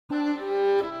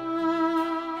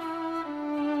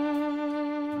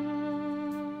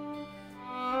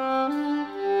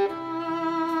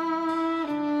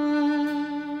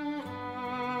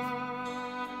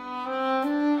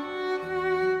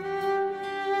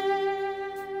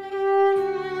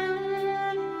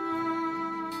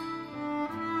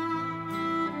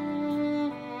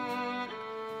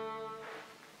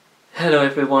Hello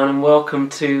everyone, and welcome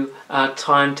to our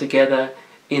time together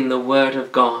in the Word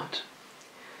of God.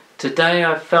 Today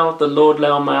I felt the Lord lay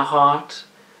on my heart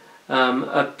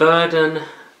a burden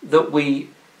that we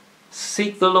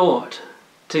seek the Lord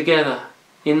together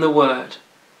in the Word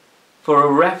for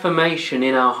a reformation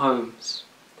in our homes.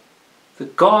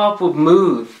 That God would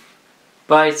move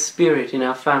by His Spirit in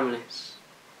our families,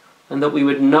 and that we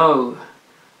would know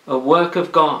a work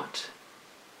of God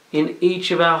in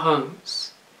each of our homes.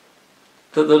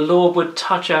 That the Lord would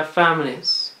touch our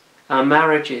families, our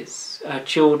marriages, our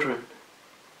children.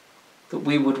 That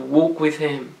we would walk with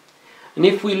Him. And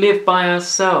if we live by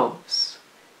ourselves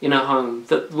in a home,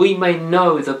 that we may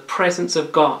know the presence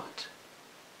of God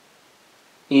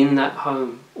in that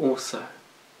home also.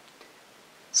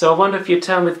 So I wonder if you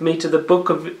turn with me to the book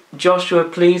of Joshua,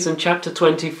 please, in chapter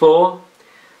 24.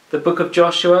 The book of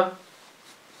Joshua,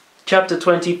 chapter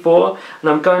 24. And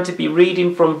I'm going to be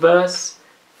reading from verse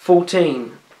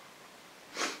 14.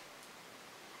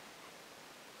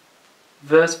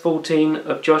 Verse 14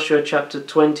 of Joshua chapter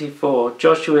 24.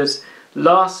 Joshua's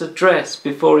last address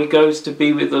before he goes to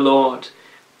be with the Lord.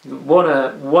 What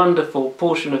a wonderful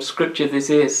portion of scripture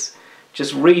this is.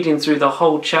 Just reading through the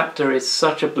whole chapter is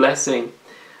such a blessing.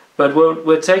 But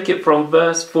we'll take it from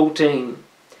verse 14.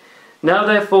 Now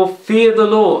therefore fear the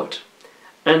Lord,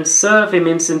 and serve Him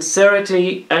in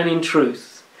sincerity and in truth.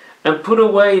 And put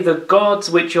away the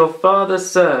gods which your fathers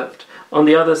served on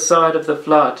the other side of the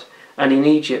flood and in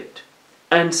Egypt,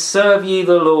 and serve ye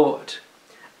the Lord.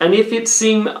 And if it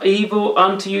seem evil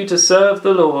unto you to serve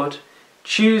the Lord,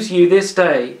 choose you this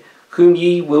day whom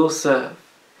ye will serve,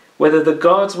 whether the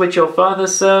gods which your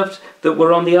fathers served that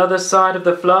were on the other side of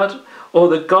the flood, or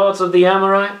the gods of the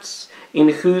Amorites, in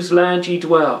whose land ye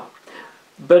dwell.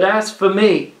 But as for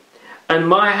me and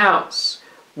my house,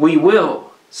 we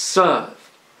will serve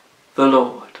the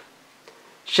Lord.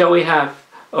 Shall we have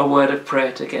a word of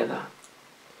prayer together?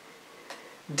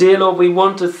 Dear Lord, we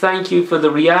want to thank you for the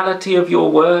reality of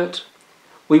your word.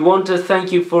 We want to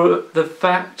thank you for the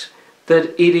fact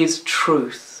that it is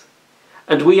truth.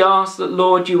 And we ask that,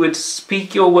 Lord, you would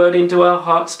speak your word into our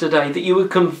hearts today, that you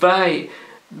would convey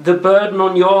the burden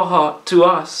on your heart to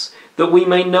us, that we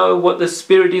may know what the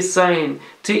Spirit is saying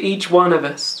to each one of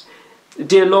us.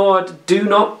 Dear Lord, do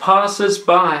not pass us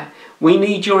by. We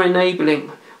need your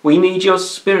enabling. We need your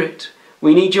Spirit.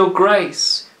 We need your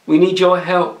grace. We need your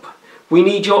help. We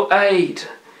need your aid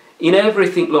in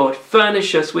everything, Lord.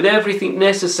 Furnish us with everything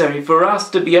necessary for us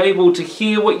to be able to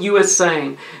hear what you are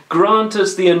saying. Grant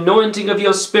us the anointing of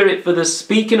your Spirit for the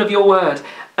speaking of your word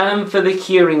and for the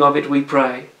hearing of it, we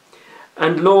pray.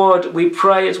 And Lord, we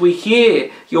pray as we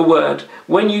hear your word,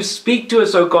 when you speak to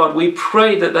us, O God, we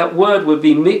pray that that word would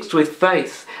be mixed with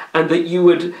faith and that you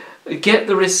would get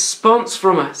the response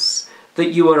from us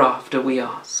that you are after, we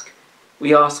ask.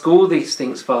 We ask all these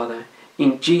things, Father,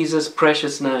 in Jesus'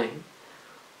 precious name.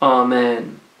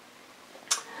 Amen.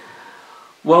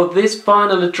 Well, this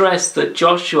final address that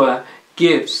Joshua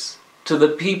gives to the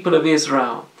people of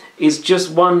Israel is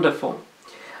just wonderful.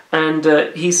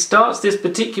 And he starts this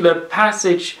particular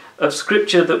passage of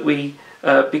scripture that we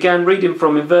began reading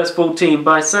from in verse 14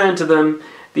 by saying to them,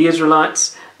 the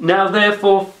Israelites, now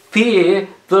therefore fear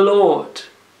the Lord,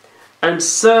 and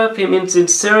serve him in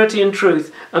sincerity and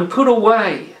truth, and put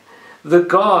away the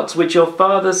gods which your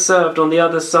fathers served on the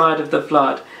other side of the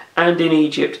flood and in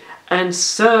Egypt, and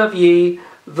serve ye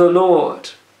the Lord.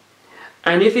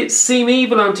 And if it seem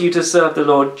evil unto you to serve the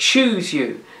Lord, choose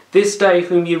you this day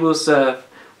whom you will serve,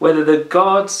 whether the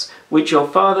gods which your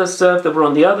fathers served that were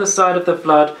on the other side of the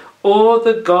flood, or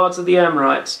the gods of the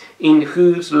Amorites, in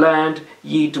whose land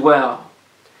ye dwell.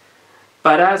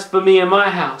 But as for me and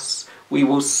my house, we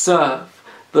will serve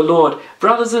the Lord.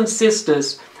 Brothers and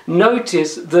sisters,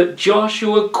 notice that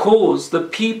Joshua calls the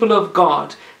people of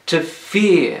God to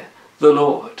fear the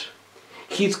Lord.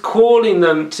 He's calling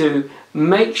them to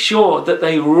make sure that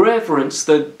they reverence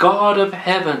the God of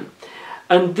heaven.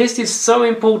 And this is so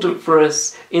important for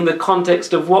us in the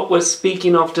context of what we're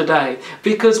speaking of today,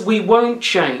 because we won't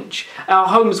change. Our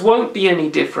homes won't be any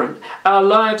different. Our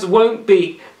lives won't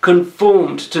be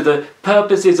conformed to the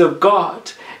purposes of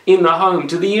God in the home,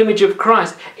 to the image of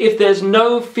Christ, if there's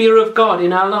no fear of God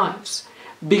in our lives.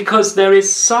 Because there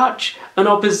is such an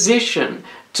opposition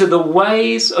to the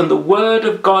ways and the word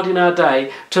of God in our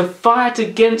day. To fight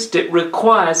against it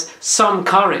requires some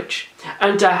courage.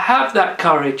 And to have that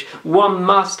courage, one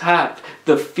must have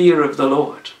the fear of the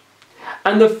Lord.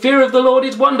 And the fear of the Lord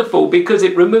is wonderful because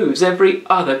it removes every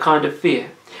other kind of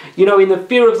fear. You know, in the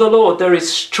fear of the Lord, there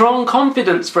is strong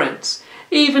confidence, friends.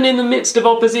 Even in the midst of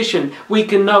opposition, we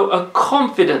can know a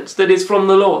confidence that is from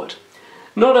the Lord.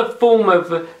 not a form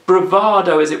of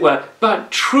bravado, as it were,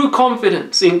 but true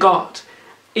confidence in God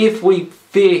if we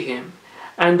fear him.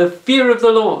 And the fear of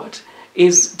the Lord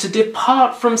is to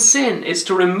depart from sin. It's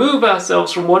to remove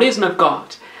ourselves from what isn't of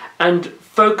God and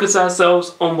focus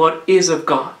ourselves on what is of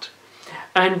God.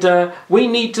 And we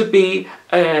need to be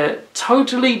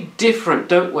totally different,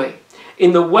 don't we,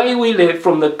 in the way we live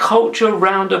from the culture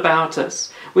round about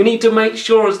us. We need to make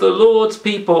sure as the Lord's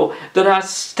people that our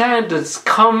standards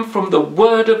come from the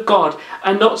Word of God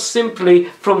and not simply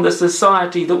from the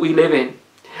society that we live in.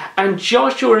 And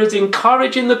Joshua is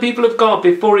encouraging the people of God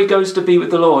before he goes to be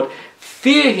with the Lord.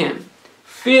 Fear him,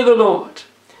 fear the Lord.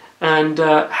 And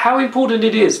how important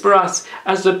it is for us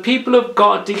as the people of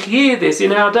God to hear this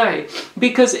in our day.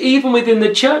 Because even within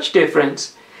the church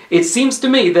difference, it seems to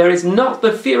me there is not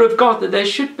the fear of God that there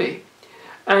should be.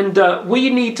 And we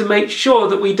need to make sure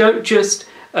that we don't just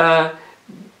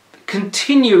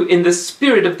continue in the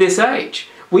spirit of this age.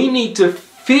 We need to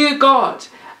fear God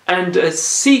and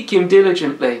seek him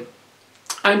diligently.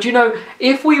 And you know,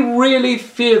 if we really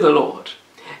fear the Lord,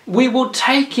 we will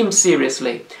take him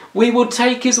seriously. We will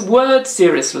take his word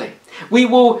seriously. We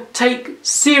will take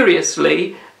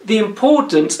seriously the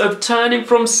importance of turning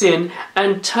from sin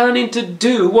and turning to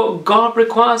do what God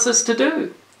requires us to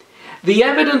do. The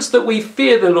evidence that we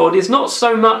fear the Lord is not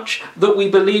so much that we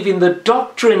believe in the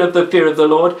doctrine of the fear of the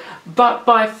Lord, but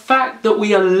by fact that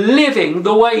we are living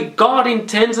the way God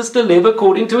intends us to live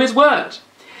according to his word.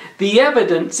 The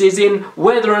evidence is in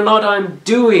whether or not I'm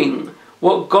doing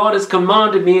what God has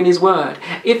commanded me in his word.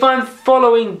 If I'm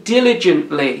following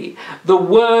diligently the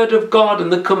word of God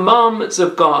and the commandments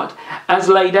of God as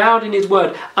laid out in his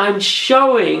word, I'm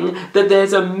showing that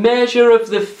there's a measure of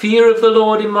the fear of the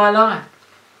Lord in my life.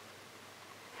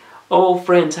 Oh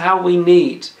friends, how we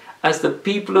need as the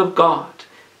people of God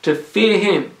to fear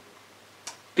him,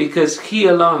 because he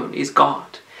alone is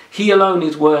God. He alone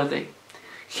is worthy.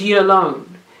 He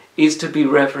alone is to be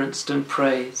reverenced and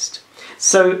praised.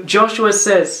 So Joshua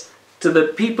says to the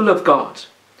people of God,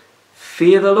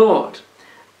 fear the Lord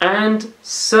and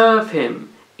serve him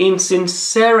in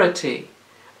sincerity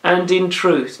and in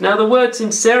truth. Now the word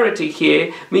sincerity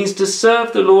here means to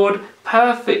serve the Lord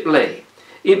perfectly.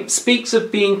 It speaks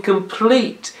of being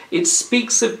complete. It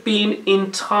speaks of being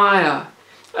entire.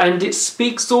 And it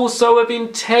speaks also of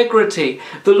integrity.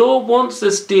 The Lord wants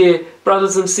us, dear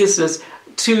brothers and sisters,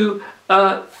 to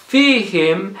fear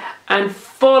him and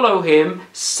follow him,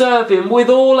 serve him with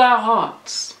all our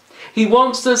hearts. He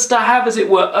wants us to have, as it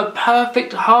were, a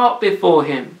perfect heart before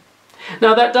him.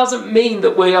 Now that doesn't mean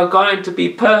that we are going to be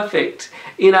perfect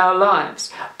in our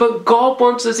lives, but God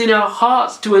wants us in our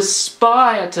hearts to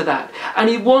aspire to that, and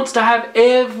he wants to have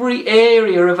every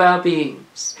area of our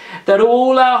beings, that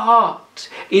all our heart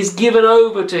is given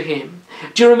over to him.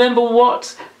 Do you remember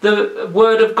what the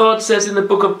word of God says in the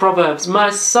book of Proverbs? My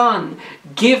son,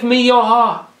 give me your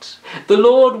heart. The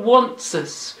Lord wants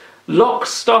us lock,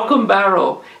 stock and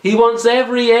barrel. He wants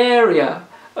every area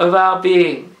of our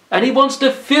being, and he wants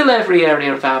to fill every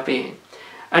area of our being.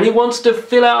 And he wants to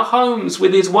fill our homes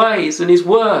with his ways and his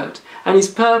word and his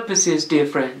purposes, dear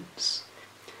friends.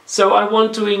 So I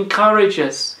want to encourage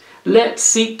us. Let's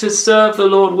seek to serve the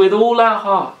Lord with all our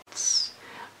hearts.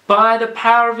 By the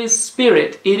power of his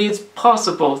Spirit, it is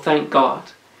possible, thank God.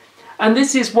 And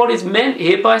this is what is meant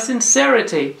here by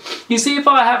sincerity. You see, if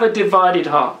I have a divided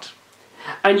heart,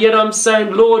 and yet I'm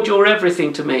saying, Lord, you're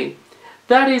everything to me,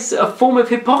 that is a form of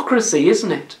hypocrisy,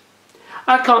 isn't it?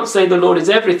 I can't say the Lord is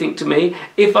everything to me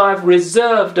if I've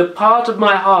reserved a part of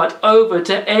my heart over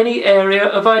to any area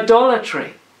of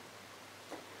idolatry.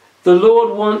 The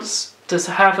Lord wants to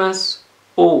have us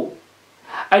all.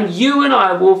 And you and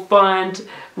I will find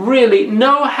really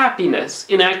no happiness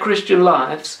in our Christian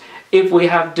lives if we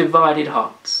have divided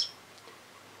hearts.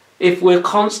 If we're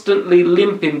constantly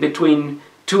limping between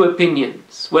two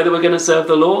opinions, whether we're going to serve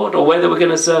the Lord or whether we're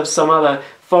going to serve some other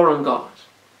foreign god.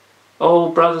 Oh,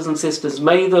 brothers and sisters,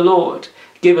 may the Lord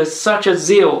give us such a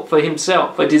zeal for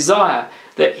himself, a desire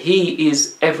that he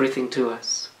is everything to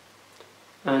us.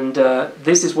 And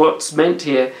this is what's meant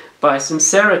here by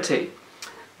sincerity.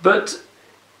 But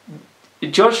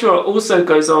Joshua also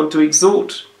goes on to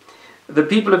exhort the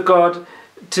people of God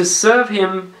to serve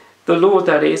him, the Lord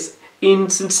that is, in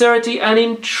sincerity and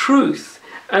in truth.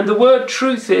 And the word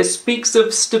truth here speaks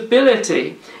of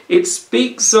stability. It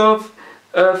speaks of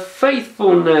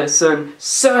faithfulness and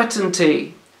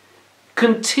certainty,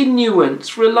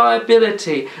 continuance,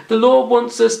 reliability. The Lord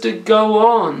wants us to go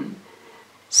on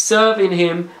serving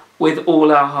him with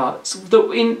all our hearts.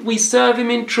 We serve him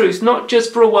in truth, not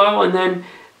just for a while and then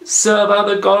serve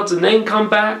other gods and then come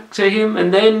back to him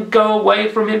and then go away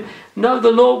from him, No,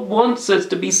 the Lord wants us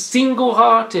to be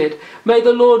single-hearted. May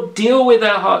the Lord deal with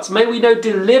our hearts. May we know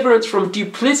deliverance from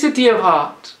duplicity of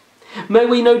heart. May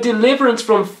we know deliverance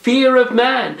from fear of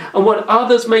man and what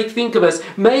others may think of us.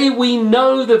 May we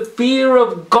know the fear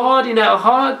of God in our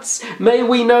hearts. May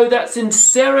we know that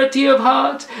sincerity of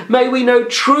heart. May we know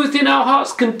truth in our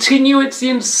hearts, continuance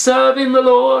in serving the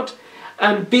Lord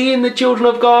and being the children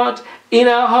of God in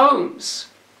our homes.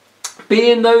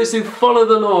 Being those who follow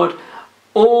the Lord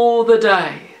all the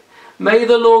day. May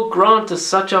the Lord grant us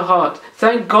such a heart.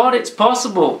 Thank God it's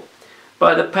possible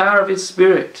by the power of His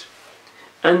Spirit.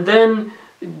 And then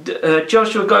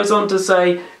Joshua goes on to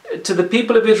say to the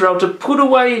people of Israel to put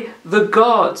away the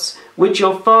gods which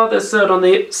your fathers served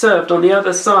on the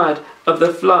other side of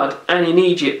the flood and in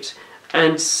Egypt,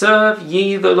 and serve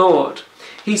ye the Lord.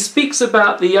 He speaks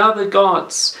about the other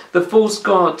gods, the false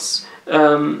gods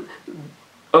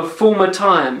of former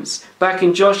times, back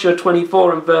in Joshua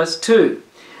 24 and verse 2.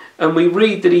 And we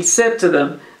read that he said to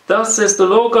them, "Thus says the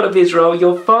Lord God of Israel,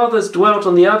 your fathers dwelt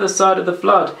on the other side of the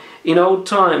flood in old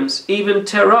times, even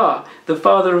Terah, the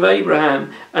father of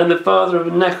Abraham, and the father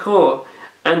of Nahor,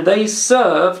 and they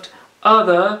served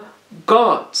other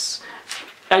gods."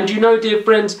 And you know, dear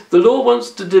friends, the Lord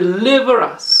wants to deliver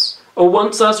us, or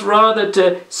wants us rather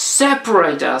to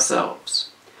separate ourselves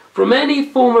from any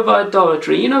form of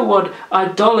idolatry. You know what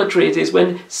idolatry it is?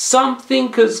 When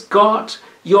something has got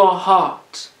your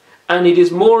heart and it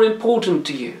is more important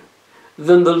to you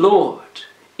than the Lord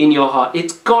in your heart.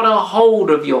 It's got a hold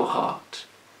of your heart.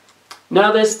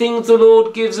 Now there's things the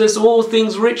Lord gives us all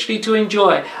things richly to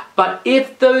enjoy. But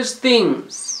if those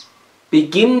things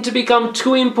begin to become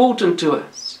too important to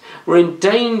us, we're in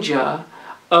danger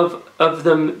of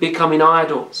them becoming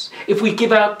idols. If we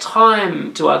give our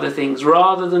time to other things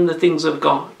rather than the things of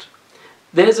God.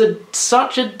 There's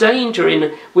such a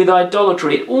danger with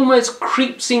idolatry. It almost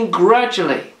creeps in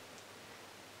gradually.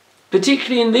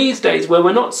 Particularly in these days where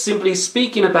we're not simply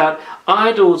speaking about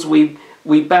idols we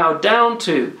bow down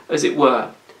to, as it were,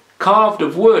 carved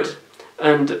of wood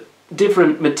and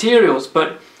different materials,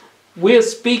 but we're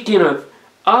speaking of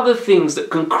other things that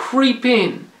can creep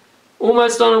in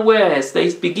almost unawares.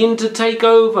 They begin to take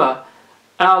over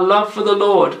our love for the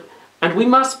Lord, and we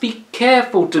must be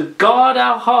careful to guard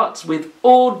our hearts with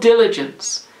all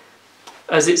diligence,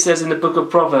 as it says in the book of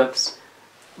Proverbs,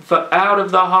 for out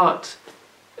of the heart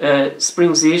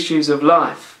springs the issues of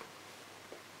life.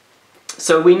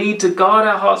 So we need to guard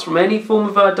our hearts from any form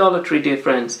of idolatry, dear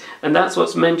friends, and that's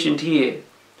what's mentioned here.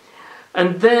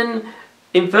 And then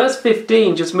in verse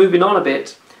 15, just moving on a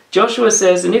bit, Joshua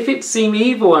says, "And if it seem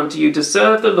evil unto you to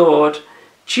serve the Lord,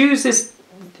 choose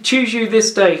you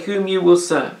this day whom you will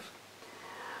serve."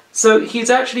 So he's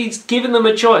actually given them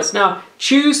a choice. Now,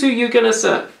 choose who you're going to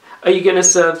serve. Are you going to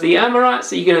serve the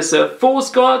Amorites? Are you going to serve false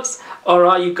gods? Or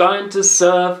are you going to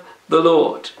serve the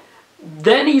Lord?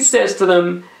 Then he says to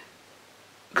them,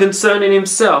 concerning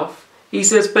himself, he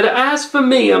says, "But as for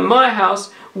me and my house,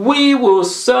 we will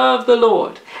serve the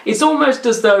Lord." It's almost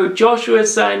as though Joshua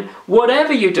is saying,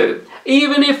 whatever you do,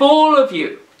 even if all of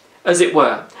you, as it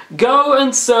were, go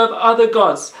and serve other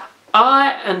gods,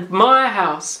 I and my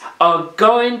house are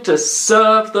going to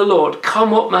serve the Lord,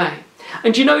 come what may.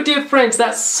 And you know, dear friends,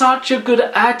 that's such a good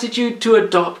attitude to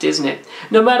adopt, isn't it?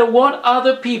 No matter what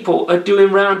other people are doing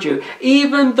around you,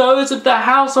 even those of the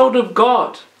household of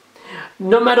God,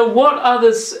 no matter what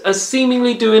others are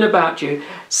seemingly doing about you,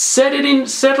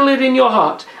 settle it in your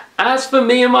heart. As for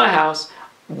me and my house,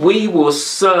 we will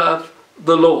serve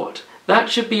the Lord. That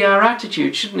should be our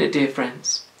attitude, shouldn't it, dear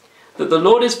friends? That the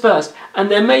Lord is first, and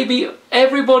there may be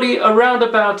everybody around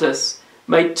about us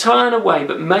may turn away,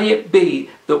 but may it be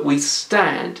that we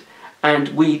stand and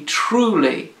we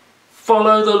truly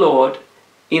follow the Lord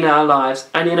in our lives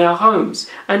and in our homes.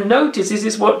 And notice this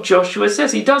is what Joshua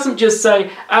says. He doesn't just say,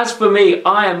 "As for me,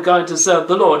 I am going to serve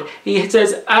the Lord." He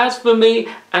says, "As for me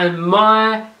and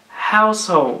my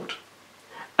household,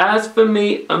 as for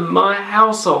me and my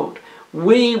household,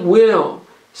 we will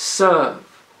serve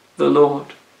the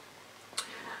Lord."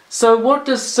 So what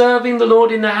does serving the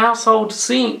Lord in the household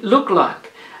look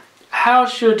like? How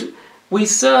should we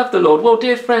serve the Lord? Well,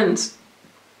 dear friends,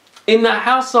 in the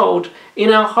household,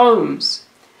 in our homes,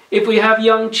 if we have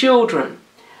young children,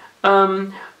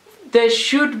 there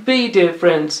should be, dear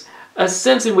friends, a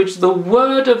sense in which the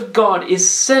Word of God is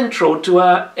central to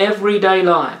our everyday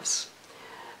lives.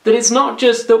 That it's not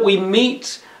just that we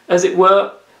meet, as it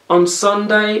were, on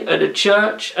Sunday at a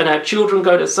church and our children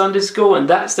go to Sunday school and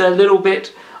that's their little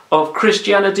bit of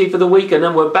Christianity for the week and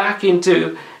then we're back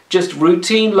into just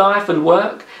routine life and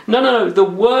work. No. The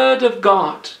Word of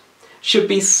God should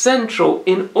be central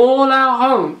in all our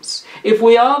homes, If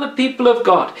we are the people of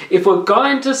God, if we're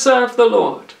going to serve the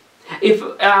Lord, if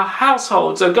our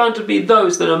households are going to be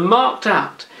those that are marked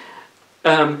out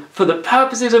for the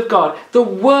purposes of God, the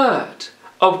Word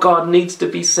of God needs to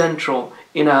be central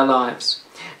in our lives.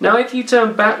 Now, if you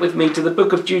turn back with me to the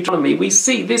book of Deuteronomy, we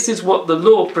see this is what the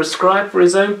Lord prescribed for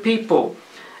his own people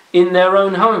in their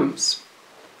own homes.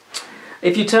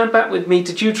 If you turn back with me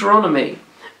to Deuteronomy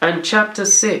and chapter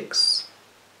 6,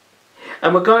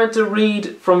 and we're going to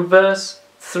read from verse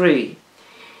 3.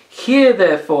 Hear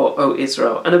therefore, O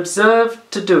Israel, and observe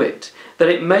to do it, that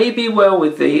it may be well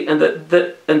with thee, and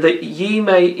that ye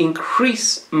may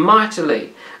increase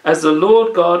mightily, as the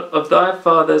Lord God of thy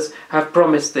fathers hath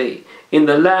promised thee, in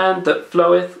the land that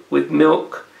floweth with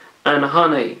milk and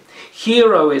honey.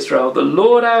 Hear, O Israel, the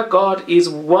Lord our God is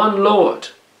one Lord.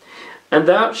 And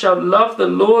thou shalt love the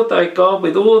Lord thy God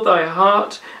with all thy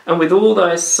heart, and with all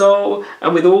thy soul,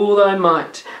 and with all thy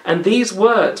might. And these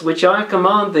words which I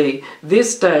command thee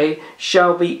this day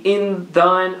shall be in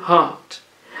thine heart.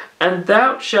 And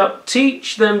thou shalt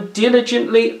teach them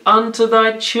diligently unto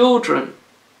thy children,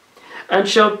 and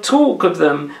shalt talk of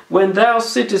them when thou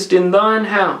sittest in thine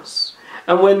house,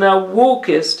 and when thou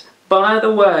walkest by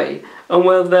the way, and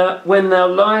when thou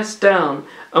liest down,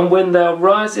 and when thou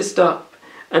risest up.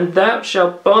 And thou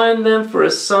shalt bind them for a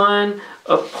sign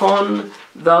upon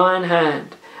thine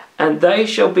hand, and they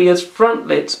shall be as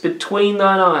frontlets between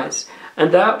thine eyes.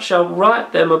 And thou shalt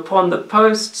write them upon the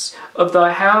posts of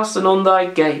thy house and on thy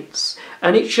gates.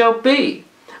 And it shall be,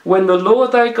 when the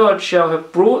Lord thy God shall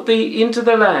have brought thee into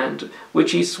the land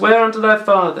which he sware unto thy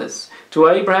fathers, to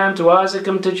Abraham, to Isaac,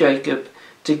 and to Jacob,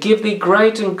 to give thee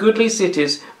great and goodly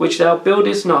cities which thou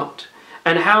buildest not,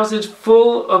 and houses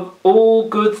full of all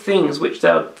good things which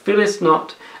thou fillest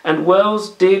not, and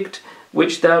wells digged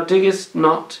which thou diggest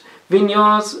not,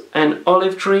 vineyards and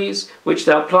olive trees which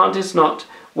thou plantest not.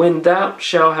 When thou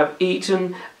shalt have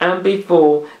eaten and be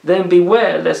full, then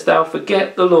beware lest thou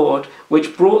forget the Lord,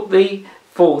 which brought thee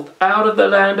forth out of the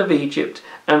land of Egypt,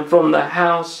 and from the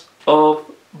house of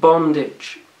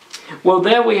bondage. Well,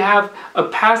 there we have a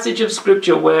passage of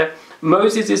scripture where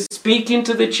Moses is speaking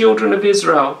to the children of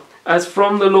Israel as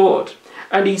from the Lord,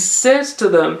 and he says to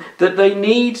them that they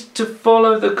need to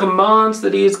follow the commands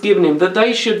that he has given him, that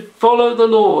they should follow the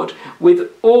Lord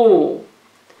with all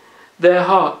their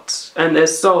hearts and their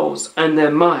souls and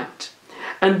their might.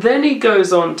 And then he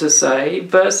goes on to say,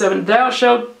 verse 7, thou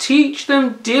shalt teach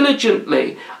them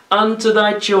diligently unto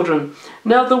thy children.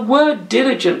 Now the word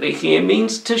diligently here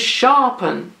means to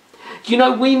sharpen. You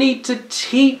know, we need to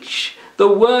teach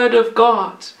the word of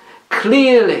God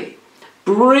clearly.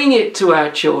 Bring it to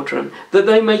our children, that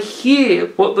they may hear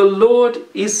what the Lord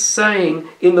is saying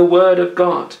in the word of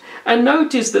God. And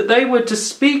notice that they were to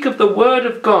speak of the word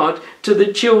of God to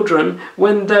the children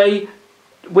when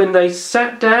they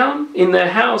sat down in their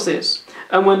houses,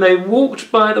 and when they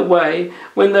walked by the way,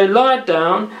 when they lied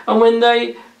down, and when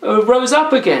they rose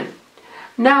up again.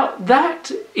 Now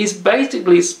that is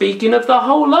basically speaking of the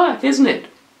whole life, isn't it?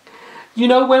 You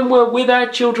know, when we're with our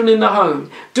children in the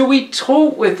home, do we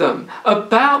talk with them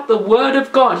about the Word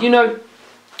of God? You know,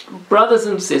 brothers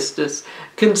and sisters,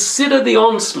 consider the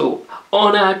onslaught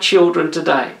on our children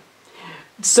today.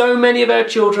 So many of our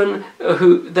children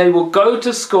who they will go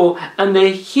to school and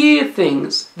they hear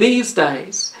things these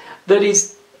days that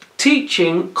is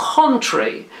teaching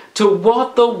contrary to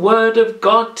what the Word of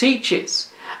God teaches.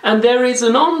 And there is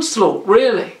an onslaught,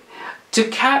 really, to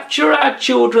capture our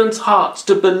children's hearts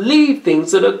to believe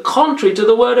things that are contrary to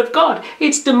the Word of God.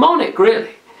 It's demonic,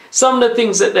 really. Some of the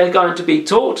things that they're going to be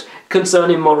taught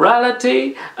concerning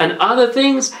morality and other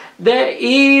things, there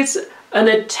is an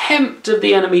attempt of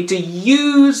the enemy to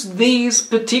use these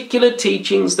particular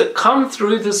teachings that come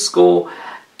through the school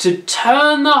to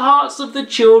turn the hearts of the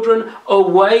children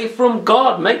away from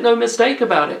God. Make no mistake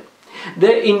about it.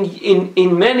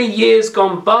 In many years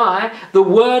gone by, the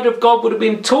Word of God would have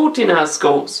been taught in our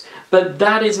schools, but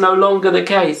that is no longer the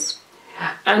case.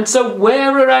 And so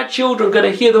where are our children going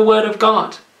to hear the Word of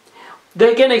God?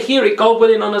 They're going to hear it, God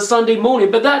willing, on a Sunday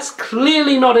morning, but that's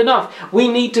clearly not enough. We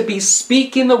need to be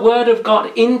speaking the Word of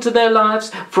God into their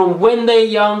lives from when they're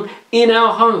young in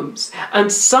our homes. And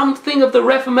something of the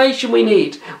Reformation we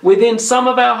need within some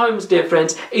of our homes, dear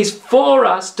friends, is for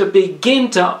us to begin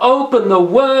to open the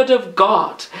Word of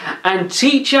God and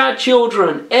teach our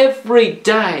children every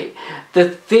day the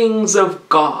things of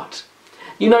God.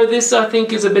 You know, this, I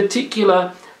think, is a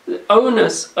particular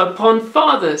onus upon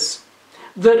fathers.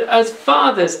 That as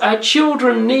fathers, our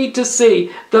children need to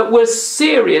see that we're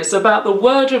serious about the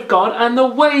Word of God and the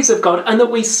ways of God, and that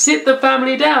we sit the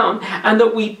family down and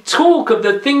that we talk of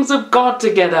the things of God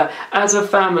together as a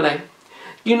family.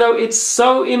 You know, it's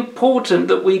so important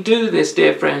that we do this,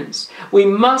 dear friends. We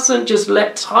mustn't just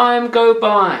let time go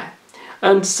by.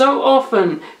 And so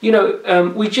often, you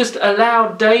know, we just allow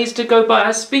days to go by.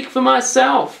 I speak for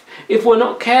myself. If we're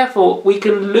not careful, we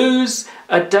can lose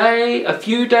a day, a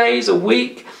few days, a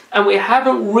week, and we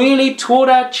haven't really taught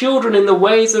our children in the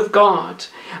ways of God.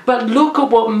 But look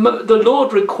at what the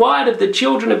Lord required of the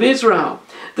children of Israel,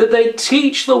 that they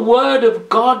teach the word of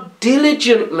God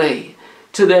diligently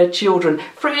to their children.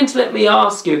 Friends, let me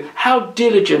ask you, how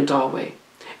diligent are we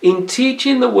in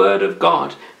teaching the word of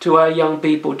God to our young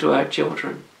people, to our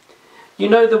children? You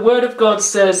know, the word of God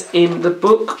says in the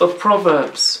book of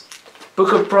Proverbs,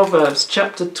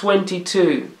 chapter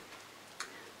 22,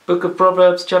 book of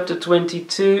Proverbs, chapter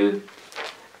 22,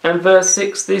 and verse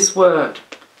 6, this word: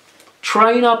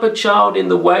 train up a child in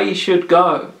the way he should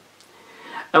go,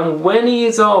 and when he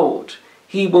is old,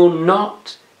 he will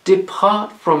not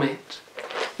depart from it.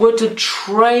 We're to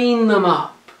train them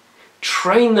up.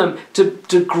 Train them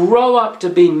to grow up to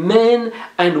be men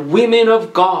and women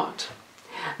of God.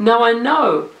 Now I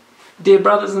know, dear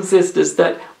brothers and sisters,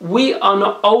 that we are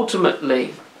not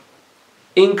ultimately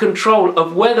in control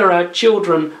of whether our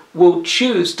children will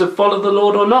choose to follow the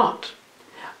Lord or not.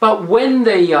 But when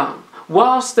they're young,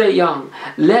 whilst they're young,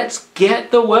 let's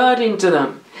get the word into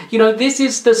them. You know, this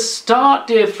is the start,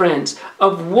 dear friends,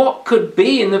 of what could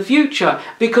be in the future,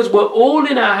 because we're all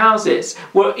in our houses,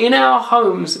 we're in our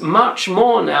homes much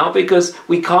more now because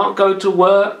we can't go to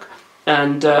work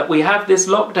and we have this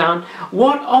lockdown.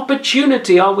 What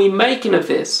opportunity are we making of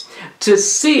this to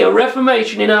see a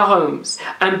reformation in our homes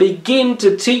and begin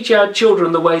to teach our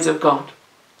children the ways of God?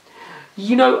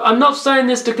 You know, I'm not saying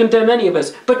this to condemn any of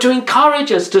us, but to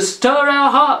encourage us, to stir our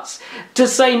hearts, to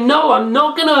say, no, I'm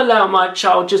not going to allow my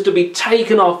child just to be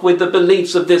taken off with the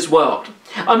beliefs of this world.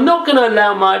 I'm not going to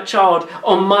allow my child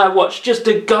on my watch just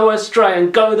to go astray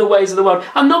and go the ways of the world.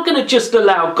 I'm not going to just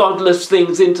allow godless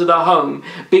things into the home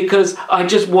because I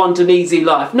just want an easy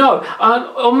life. No,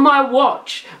 on my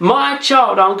watch, my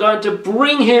child, I'm going to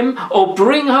bring him or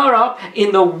bring her up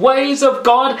in the ways of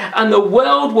God, and the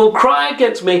world will cry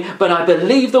against me, but I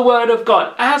believe the word of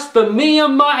God. As for me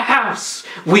and my house,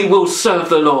 we will serve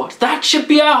the Lord. That should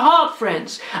be our heart,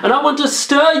 friends. And I want to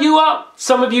stir you up,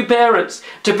 some of you parents,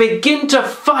 to begin to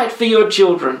fight for your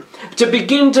children, to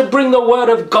begin to bring the word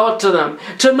of God to them,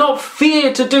 to not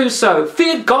fear to do so.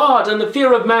 Fear God, and the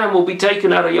fear of man will be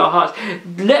taken out of your heart.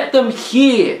 Let them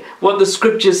hear what the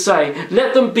scriptures say.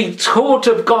 Let them be taught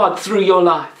of God through your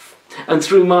life and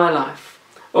through my life.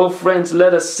 Oh friends,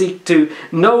 let us seek to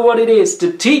know what it is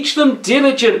to teach them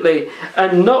diligently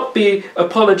and not be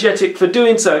apologetic for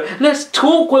doing so. Let's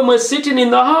talk when we're sitting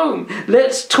in the home.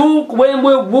 Let's talk when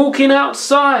we're walking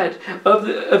outside of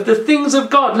the things of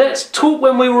God. Let's talk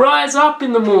when we rise up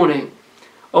in the morning.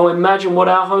 Oh, imagine what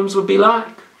our homes would be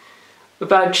like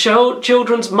if our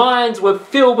children's minds were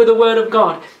filled with the word of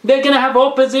God. They're going to have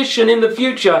opposition in the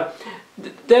future.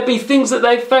 There'll be things that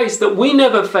they face that we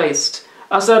never faced,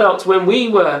 us adults, when we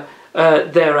were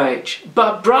their age.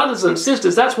 But brothers and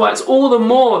sisters, that's why it's all the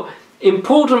more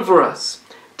important for us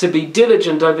to be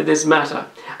diligent over this matter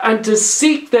and to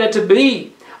seek there to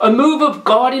be a move of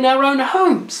God in our own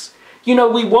homes. You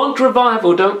know, we want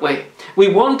revival, don't we? We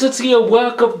want to see a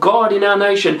work of God in our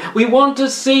nation. We want to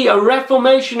see a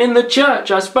reformation in the church.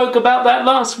 I spoke about that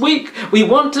last week. We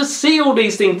want to see all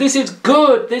these things. This is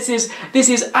good. This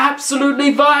is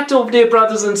absolutely vital, dear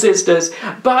brothers and sisters.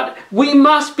 But we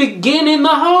must begin in the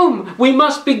home. We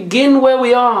must begin where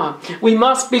we are. We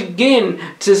must begin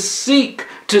to seek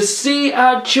to see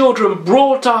our children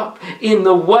brought up in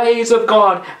the ways of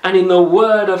God and in the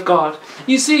word of God.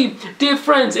 You see, dear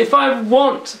friends, if I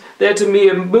want there to be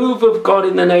a move of God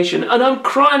in the nation, and I'm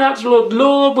crying out to the Lord,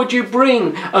 Lord, would you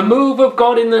bring a move of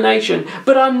God in the nation?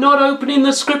 But I'm not opening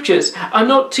the scriptures. I'm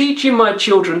not teaching my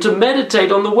children to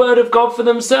meditate on the word of God for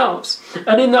themselves.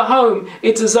 And in the home,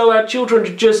 it's as though our children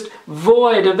are just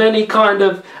void of any kind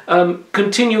of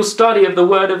continual study of the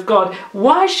word of God.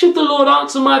 Why should the Lord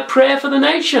answer my prayer for the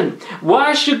nation?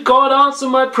 Why should God answer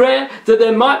my prayer that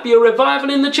there might be a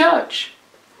revival in the church?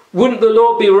 Wouldn't the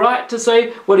Lord be right to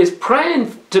say, well, he's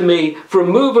praying to me for a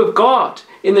move of God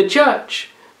in the church,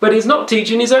 but he's not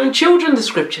teaching his own children the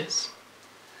scriptures?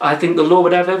 I think the Lord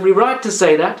would have every right to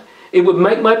say that. It would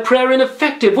make my prayer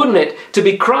ineffective, wouldn't it? To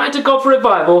be crying to God for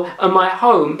revival and my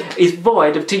home is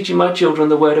void of teaching my children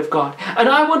the word of God. And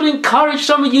I want to encourage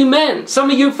some of you men, some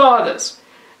of you fathers.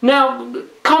 Now,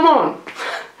 come on.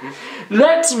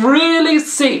 Let's really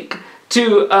seek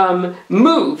to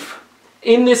move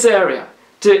in this area.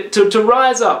 To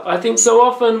rise up. I think so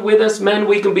often with us men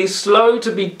we can be slow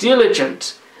to be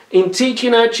diligent in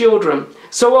teaching our children.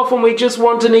 So often we just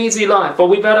want an easy life, or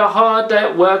we've had a hard day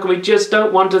at work and we just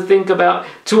don't want to think about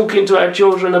talking to our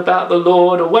children about the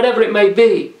Lord or whatever it may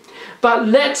be. But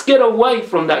let's get away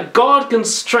from that. God can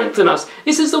strengthen us.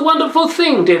 This is the wonderful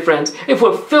thing, dear friends. If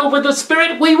we're filled with the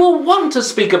Spirit, we will want to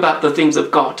speak about the things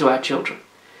of God to our children.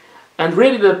 And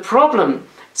really the problem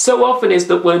so often is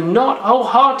that we're not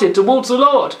wholehearted towards the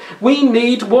Lord. We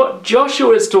need what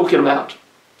Joshua is talking about.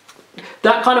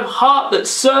 That kind of heart that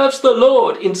serves the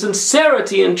Lord in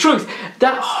sincerity and truth.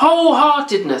 That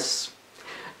wholeheartedness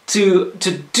to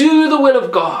do the will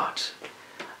of God.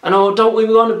 And don't we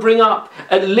want to bring up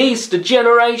at least a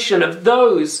generation of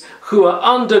those who are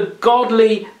under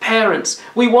godly parents?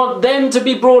 We want them to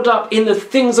be brought up in the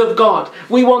things of God.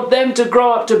 We want them to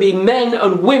grow up to be men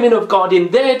and women of God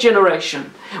in their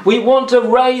generation. We want to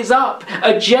raise up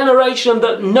a generation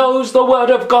that knows the Word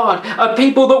of God, a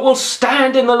people that will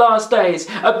stand in the last days,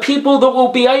 a people that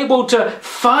will be able to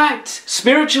fight,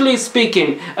 spiritually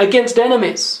speaking, against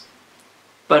enemies.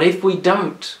 But if we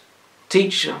don't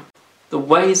teach them the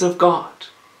ways of God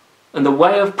and the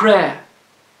way of prayer,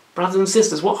 brothers and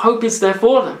sisters, what hope is there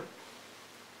for them?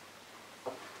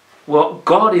 Well,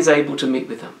 God is able to meet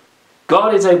with them.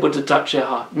 God is able to touch their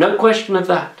heart. No question of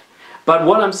that. But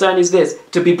what I'm saying is this: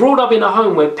 to be brought up in a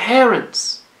home where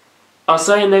parents are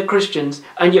saying they're Christians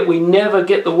and yet we never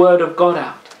get the Word of God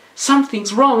out.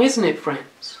 Something's wrong, isn't it,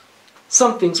 friends?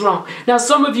 Something's wrong. Now,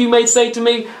 some of you may say to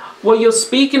me, well, you're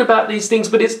speaking about these things,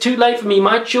 but it's too late for me.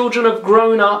 My children have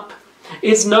grown up.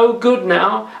 It's no good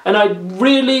now, and I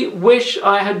really wish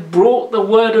I had brought the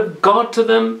Word of God to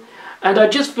them, and I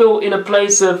just feel in a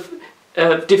place of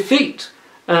defeat.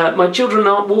 My children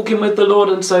aren't walking with the Lord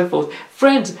and so forth.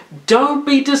 Friends, don't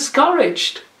be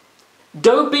discouraged.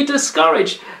 Don't be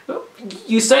discouraged.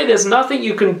 You say there's nothing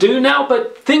you can do now,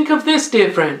 but think of this, dear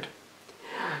friend.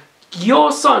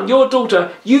 Your son, your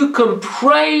daughter, you can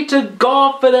pray to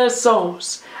God for their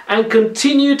souls and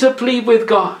continue to plead with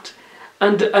God.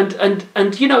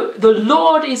 And you know, the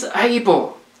Lord is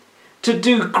able to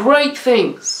do great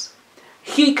things.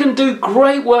 He can do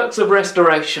great works of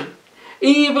restoration.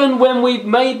 Even when we've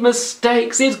made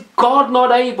mistakes, is God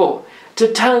not able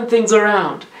to turn things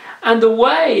around? And the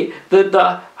way that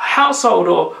the household,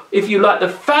 or if you like the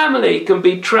family, can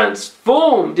be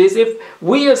transformed is if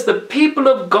we as the people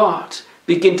of God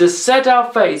begin to set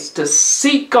our face to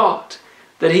seek God,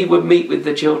 that He would meet with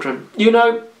the children. You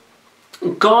know,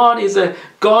 God is a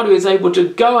God who is able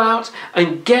to go out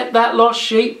and get that lost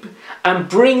sheep and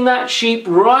bring that sheep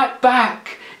right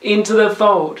back into the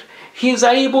fold. He's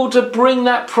able to bring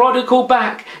that prodigal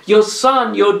back. Your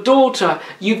son, your daughter,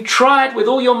 you've tried with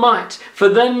all your might for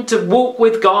them to walk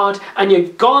with God and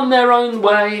you've gone their own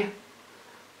way.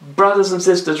 Brothers and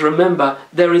sisters, remember,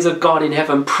 there is a God in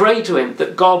heaven. Pray to Him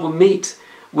that God will meet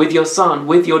with your son,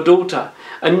 with your daughter.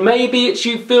 And maybe it's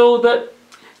you feel that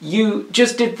you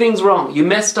just did things wrong. You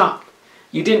messed up.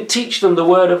 You didn't teach them the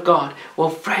Word of God.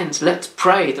 Well, friends, let's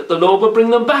pray that the Lord will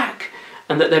bring them back,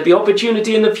 and that there be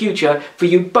opportunity in the future for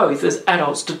you both as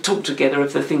adults to talk together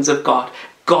of the things of God.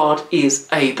 God is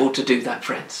able to do that,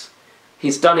 friends.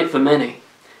 He's done it for many.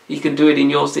 He can do it in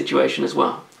your situation as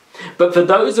well. But for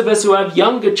those of us who have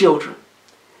younger children,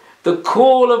 the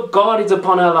call of God is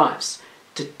upon our lives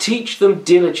to teach them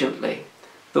diligently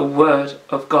the Word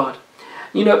of God.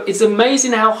 You know, it's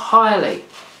amazing how highly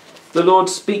the Lord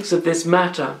speaks of this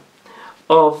matter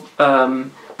of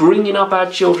bringing up our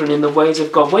children in the ways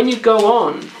of God. When you go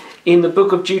on in the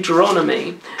book of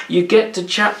Deuteronomy, you get to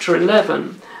chapter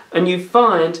 11 and you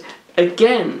find,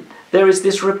 again, there is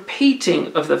this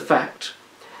repeating of the fact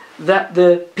that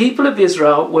the people of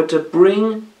Israel were to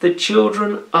bring the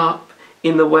children up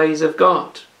in the ways of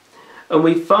God. And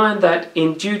we find that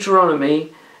in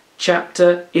Deuteronomy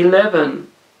chapter 11.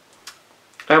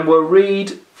 And we'll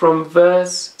read from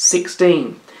verse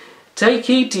 16. Take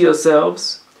heed to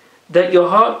yourselves, that your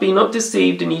heart be not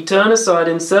deceived, and ye turn aside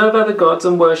and serve other gods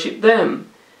and worship them.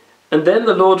 And then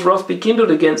the Lord's wrath be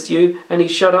kindled against you, and He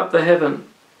shut up the heaven,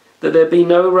 that there be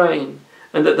no rain,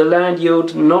 and that the land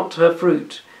yield not her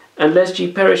fruit, and lest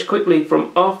ye perish quickly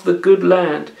from off the good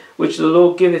land which the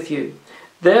Lord giveth you.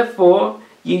 Therefore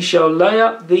ye shall lay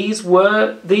up these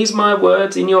my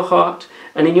words in your heart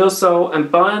and in your soul, and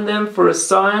bind them for a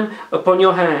sign upon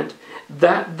your hand,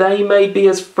 that they may be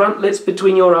as frontlets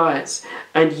between your eyes.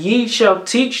 And ye shall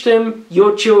teach them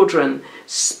your children,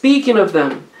 speaking of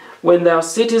them when thou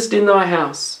sittest in thy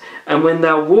house, and when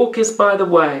thou walkest by the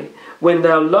way, when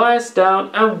thou liest down,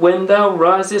 and when thou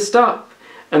risest up.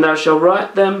 And thou shalt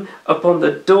write them upon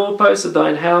the doorposts of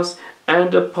thine house,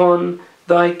 and upon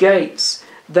thy gates.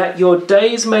 that your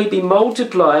days may be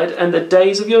multiplied, and the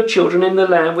days of your children in the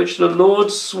land which the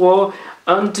Lord swore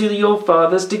unto your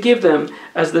fathers to give them,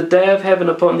 as the day of heaven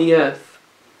upon the earth.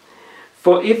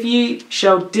 For if ye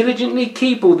shall diligently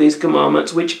keep all these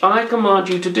commandments, which I command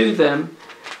you to do them,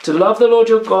 to love the Lord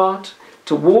your God,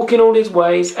 to walk in all his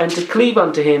ways, and to cleave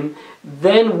unto him,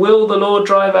 then will the Lord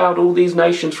drive out all these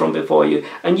nations from before you,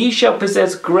 and ye shall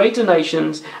possess greater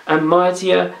nations and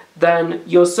mightier than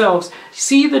yourselves.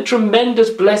 See the tremendous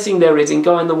blessing there is in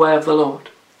going the way of the Lord.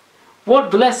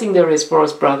 What blessing there is for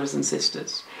us, brothers and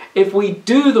sisters. If we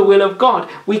do the will of God,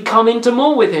 we come into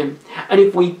more with him. And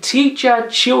if we teach our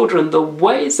children the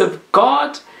ways of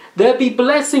God, there'll be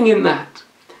blessing in that.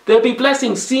 There'll be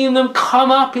blessing seeing them come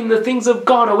up in the things of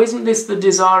God. Oh, isn't this the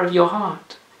desire of your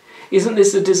heart? Isn't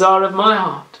this the desire of my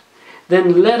heart?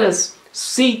 Then let us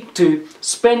seek to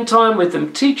spend time with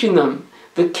them, teaching them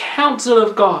the counsel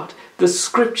of God, the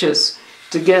scriptures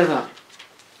together.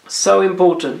 So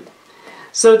important.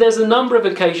 So there's a number of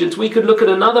occasions. We could look at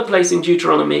another place in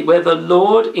Deuteronomy where the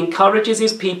Lord encourages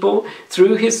his people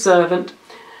through his servant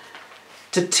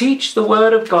to teach the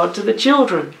word of God to the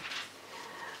children.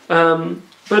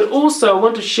 But also I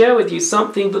want to share with you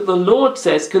something that the Lord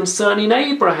says concerning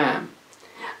Abraham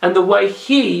and the way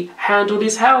he handled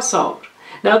his household.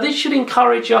 Now this should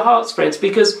encourage your hearts, friends,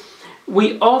 because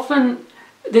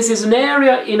this is an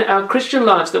area in our Christian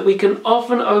lives that we can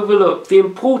often overlook, the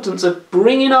importance of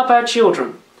bringing up our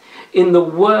children in the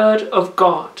Word of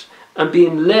God and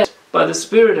being led by the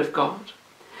Spirit of God.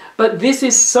 But this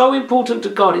is so important to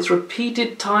God. It's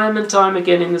repeated time and time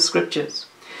again in the Scriptures.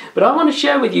 But I want to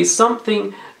share with you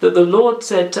something that the Lord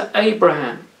said to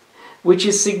Abraham, which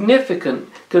is significant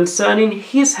concerning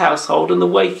his household and the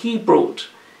way he brought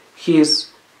his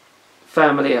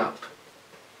family up.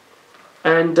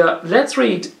 And let's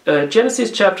read Genesis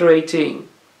chapter 18.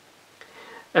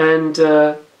 And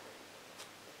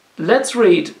let's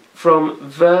read from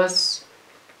verse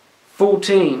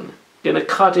 14. I'm going to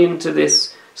cut into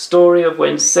this story of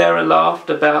when Sarah laughed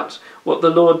about what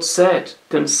the Lord said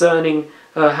concerning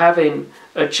her having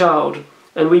a child.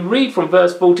 And we read from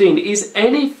verse 14, "Is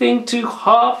anything too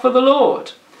hard for the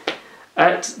Lord?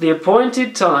 At the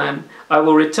appointed time I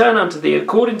will return unto thee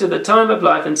according to the time of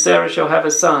life, and Sarah shall have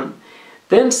a son."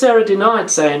 Then Sarah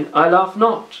denied, saying, "I laugh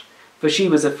not," for she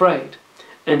was afraid.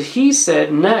 And he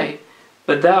said, "Nay,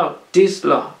 but thou didst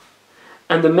laugh."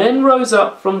 And the men rose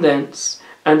up from thence,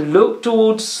 and looked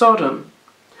towards Sodom.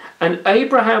 And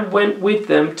Abraham went with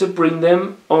them to bring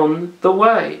them on the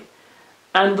way.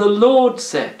 And the Lord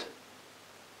said,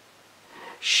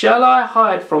 "Shall I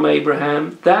hide from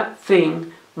Abraham that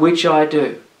thing which I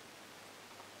do?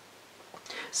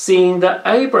 Seeing that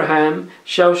Abraham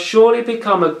shall surely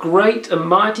become a great and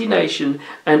mighty nation,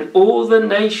 and all the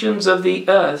nations of the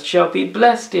earth shall be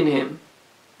blessed in him.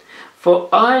 For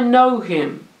I know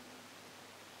him,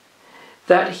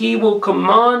 that he will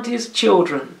command his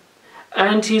children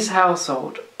and his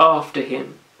household after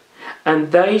him,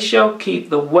 and they shall keep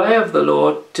the way of the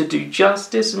Lord to do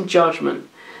justice and judgment,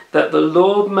 that the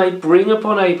Lord may bring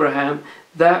upon Abraham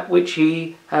that which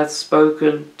he hath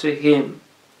spoken to him."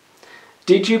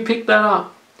 Did you pick that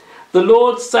up? The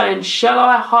Lord saying, shall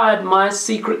I hide my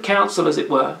secret counsel, as it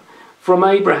were, from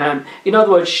Abraham? In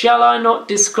other words, shall I not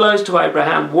disclose to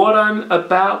Abraham what I'm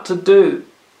about to do?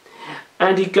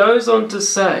 And he goes on to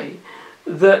say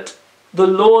that the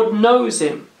Lord knows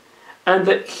him, and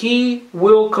that he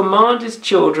will command his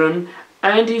children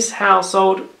and his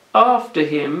household after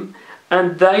him,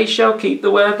 and they shall keep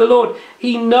the way of the Lord.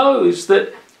 He knows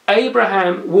that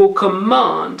Abraham will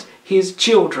command his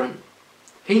children.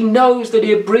 He knows that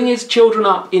he'll bring his children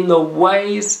up in the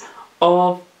ways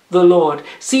of the Lord.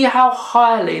 See how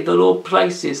highly the Lord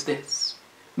places this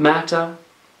matter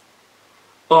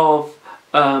of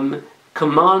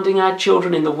commanding our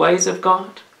children in the ways of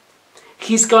God.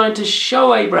 He's going to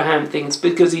show Abraham things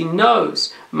because he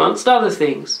knows, amongst other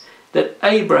things, that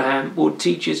Abraham will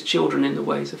teach his children in the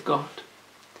ways of God.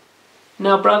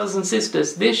 Now, brothers and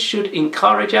sisters, this should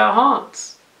encourage our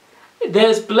hearts.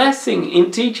 There's blessing in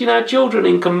teaching our children,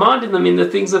 in commanding them in the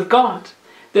things of God.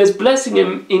 There's blessing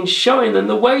in showing them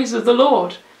the ways of the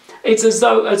Lord. It's as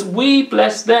though as we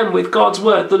bless them with God's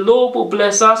word, the Lord will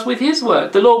bless us with his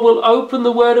word. The Lord will open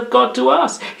the word of God to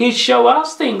us. He'll show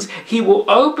us things. He will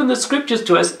open the scriptures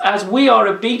to us as we are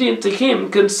obedient to him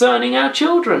concerning our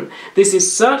children. This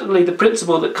is certainly the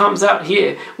principle that comes out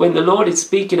here when the Lord is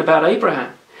speaking about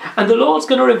Abraham. And the Lord's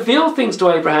going to reveal things to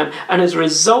Abraham, and as a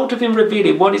result of him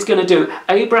revealing what he's going to do,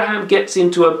 Abraham gets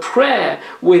into a prayer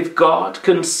with God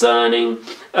concerning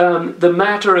the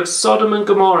matter of Sodom and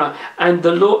Gomorrah, and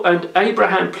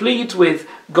Abraham pleads with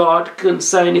God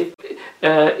concerning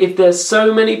if there's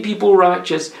so many people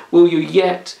righteous, will you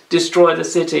yet destroy the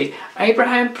city?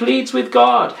 Abraham pleads with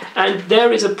God, and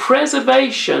there is a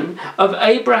preservation of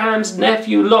Abraham's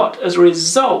nephew Lot as a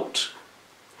result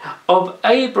of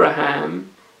Abraham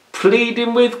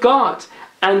pleading with God.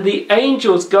 And the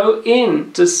angels go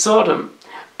into Sodom.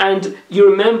 And you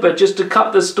remember, just to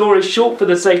cut the story short for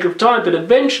the sake of time, but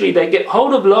eventually they get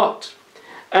hold of Lot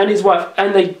and his wife,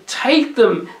 and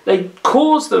they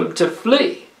cause them to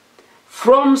flee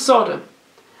from Sodom.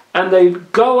 And they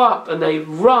go up and they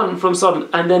run from Sodom,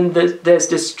 and then there's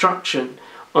destruction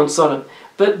on Sodom.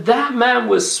 But that man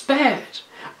was spared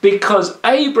because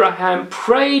Abraham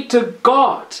prayed to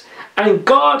God, and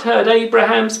God heard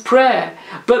Abraham's prayer.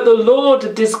 But the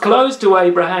Lord disclosed to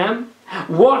Abraham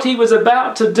what he was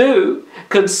about to do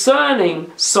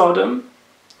concerning Sodom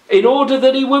in order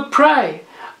that he would pray.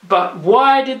 But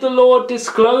why did the Lord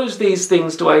disclose these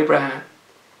things to Abraham?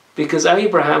 Because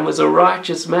Abraham was a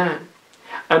righteous man,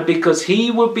 and because he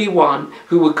would be one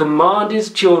who would command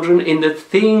his children in the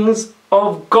things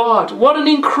of God. What an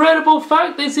incredible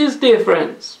fact this is, dear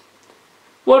friends.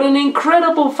 What an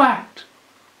incredible fact.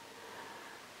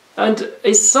 And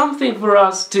it's something for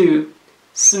us to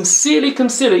sincerely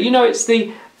consider. You know, it's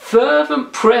the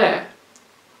fervent prayer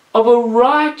of a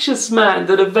righteous man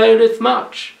that availeth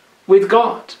much with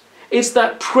God. It's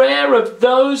that prayer of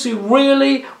those who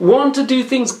really want to do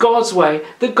things God's way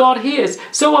that God hears.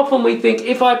 So often we think,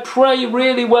 if I pray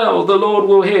really well, the Lord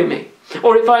will hear me.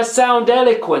 Or if I sound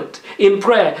eloquent in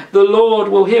prayer, the Lord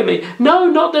will hear me. No,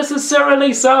 not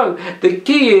necessarily so. The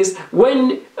key is,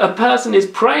 when a person is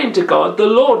praying to God, the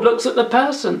Lord looks at the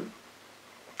person.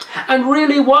 And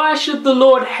really, why should the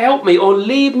Lord help me or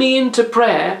lead me into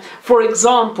prayer, for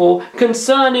example,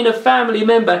 concerning a family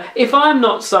member, if I'm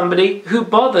not somebody who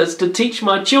bothers to teach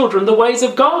my children the ways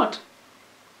of God?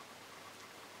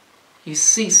 You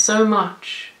see, so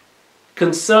much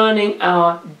concerning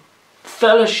our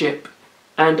fellowship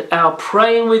and our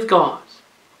praying with God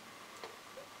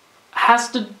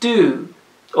has to do,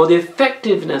 or the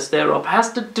effectiveness thereof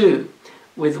has to do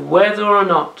with whether or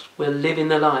not we're living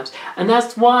the lives. And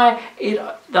that's why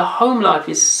the home life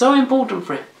is so important,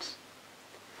 friends.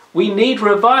 We need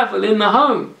revival in the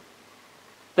home.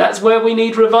 That's where we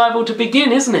need revival to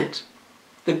begin, isn't it?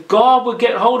 That God would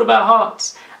get hold of our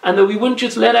hearts, and that we wouldn't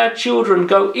just let our children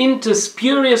go into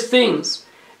spurious things.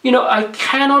 You know, I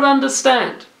cannot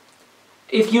understand,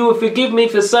 if you will forgive me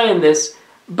for saying this,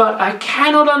 but I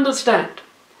cannot understand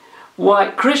why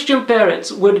Christian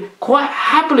parents would quite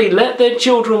happily let their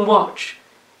children watch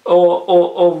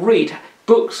or read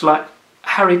books like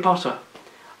Harry Potter,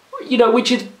 you know, which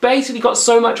has basically got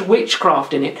so much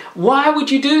witchcraft in it. Why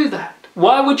would you do that?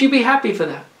 Why would you be happy for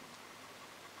that?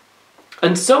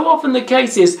 And so often the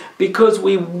case is because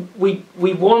we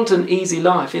want an easy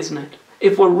life, isn't it?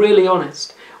 If we're really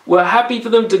honest. We're happy for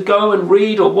them to go and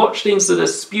read or watch things that are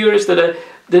spurious, that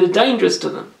are dangerous to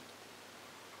them.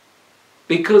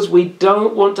 Because we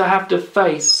don't want to have to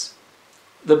face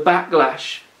the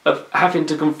backlash of having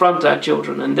to confront our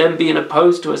children and them being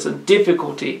opposed to us and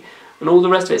difficulty and all the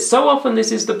rest of it. So often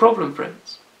this is the problem,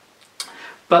 friends.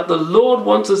 But the Lord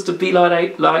wants us to be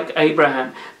like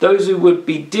Abraham, those who would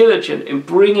be diligent in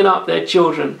bringing up their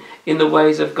children in the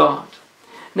ways of God.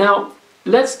 Now,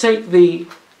 let's take the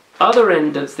other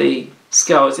end of the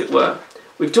scale, as it were.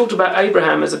 We've talked about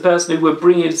Abraham as a person who would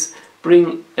bring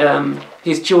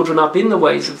his children up in the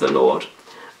ways of the Lord.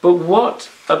 But what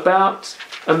about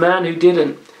a man who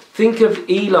didn't? Think of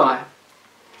Eli.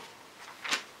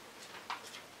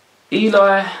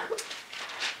 Eli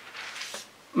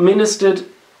ministered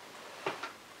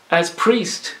as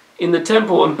priest in the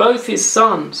temple, and both his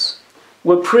sons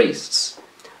were priests.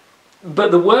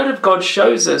 But the word of God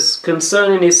shows us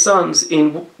concerning his sons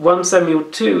in 1 Samuel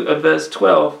 2 verse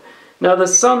 12. Now the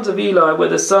sons of Eli were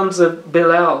the sons of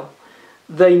Bilal.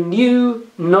 They knew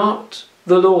not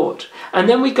the Lord. And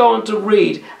then we go on to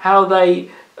read how they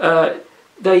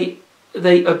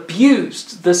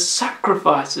abused the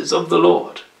sacrifices of the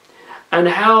Lord, and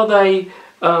how they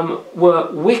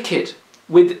were wicked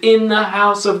within the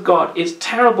house of God. It's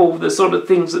terrible, the sort of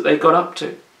things that they got up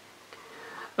to.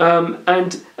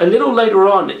 And a little later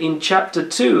on in chapter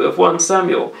 2 of 1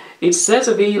 Samuel, it says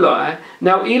of Eli,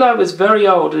 now Eli was very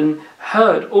old and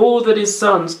heard all that his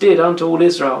sons did unto all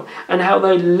Israel, and how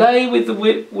they lay with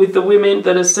the women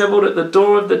that assembled at the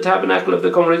door of the tabernacle of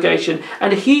the congregation.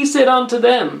 And he said unto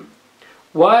them,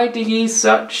 Why do ye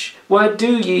such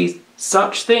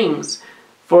things?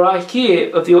 For I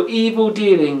hear of your evil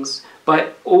dealings by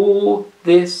all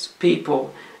this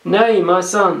people. Nay, my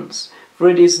sons, for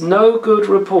it is no good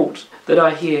report that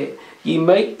I hear. Ye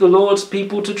make the Lord's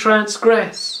people to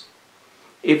transgress.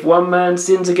 If one man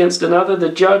sins against another, the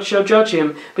judge shall judge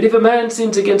him. But if a man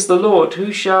sins against the Lord,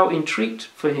 who shall entreat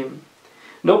for him?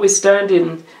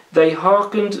 Notwithstanding, they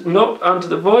hearkened not unto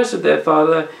the voice of their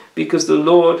father, because the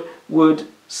Lord would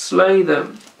slay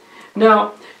them.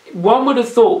 Now, one would have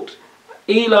thought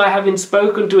Eli, having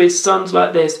spoken to his sons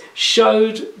like this,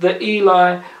 showed that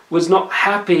Eli was not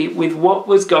happy with what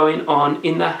was going on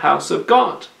in the house of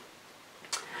God.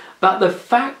 But the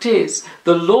fact is,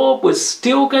 the Lord was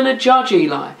still going to judge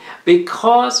Eli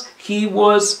because he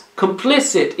was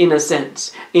complicit, in a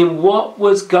sense, in what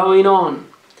was going on.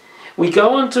 We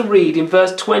go on to read in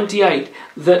verse 28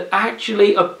 that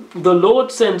actually the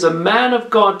Lord sends a man of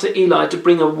God to Eli to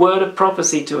bring a word of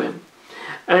prophecy to him.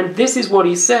 And this is what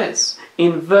he says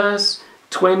in verse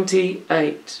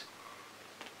 28.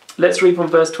 Let's read from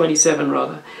verse 27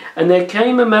 rather. And there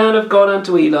came a man of God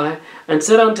unto Eli, and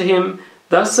said unto him,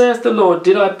 Thus saith the Lord,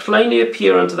 Did I plainly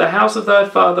appear unto the house of thy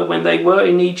father when they were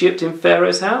in Egypt in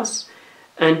Pharaoh's house?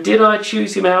 And did I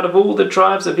choose him out of all the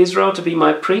tribes of Israel to be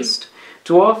my priest,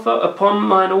 to offer upon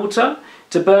mine altar,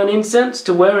 to burn incense,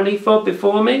 to wear an ephod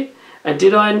before me? And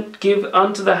did I give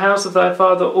unto the house of thy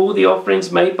father all the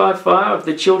offerings made by fire of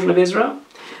the children of Israel?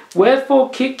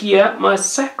 Wherefore kick ye at my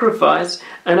sacrifice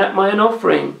and at mine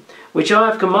offering, which I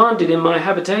have commanded in my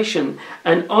habitation,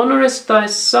 and honourest thy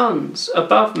sons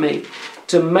above me,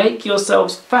 to make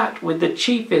yourselves fat with the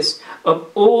chiefest of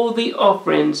all the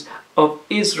offerings of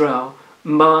Israel,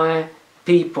 my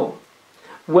people.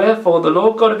 Wherefore the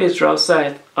Lord God of Israel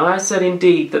saith, I said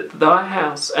indeed that thy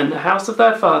house and the house of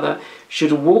thy father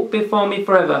should walk before me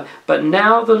forever. But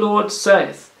now the Lord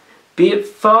saith, Be it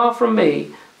far from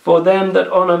me, for them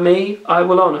that honour me I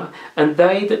will honour, and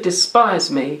they that despise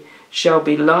me shall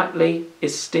be lightly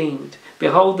esteemed.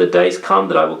 Behold, the days come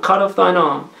that I will cut off thine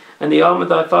arm, and the arm of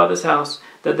thy father's house,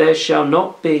 that there shall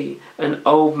not be an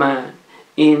old man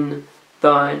in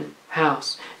thine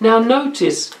house. Now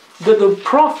notice that the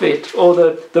prophet, or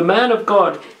the man of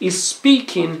God, is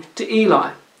speaking to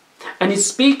Eli. And he's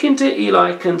speaking to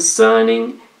Eli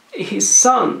concerning his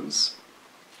sons.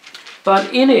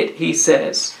 But in it, he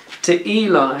says to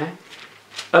Eli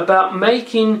about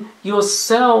making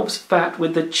yourselves fat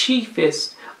with the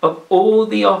chiefest of all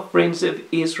the offerings of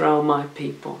Israel, my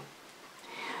people.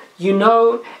 You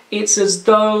know, it's as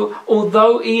though,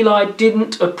 although Eli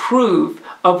didn't approve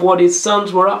of what his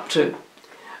sons were up to,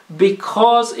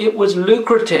 because it was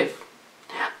lucrative,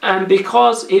 and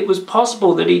because it was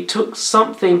possible that he took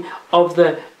something of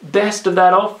the best of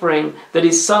that offering that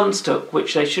his sons took,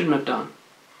 which they shouldn't have done,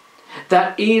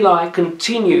 that Eli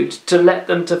continued to let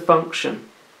them to function.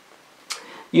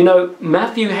 You know,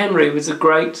 Matthew Henry was a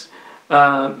great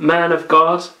man of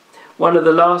God, one of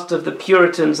the last of the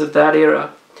Puritans of that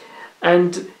era.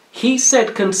 And he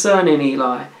said concerning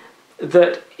Eli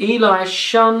that Eli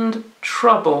shunned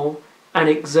trouble and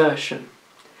exertion.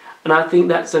 And I think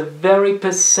that's a very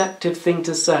perceptive thing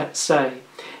to say.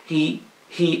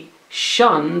 He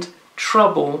shunned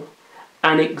trouble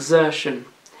and exertion.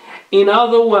 In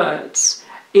other words,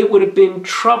 it would have been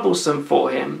troublesome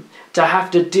for him to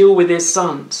have to deal with his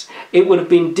sons. It would have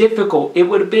been difficult. It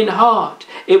would have been hard.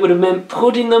 It would have meant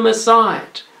putting them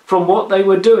aside from what they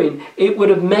were doing. It would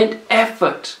have meant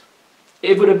effort.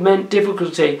 It would have meant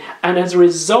difficulty. And as a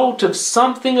result of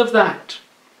something of that,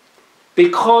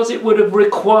 because it would have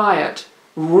required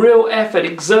real effort,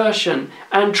 exertion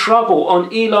and trouble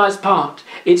on Eli's part,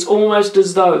 it's almost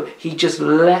as though he just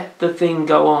let the thing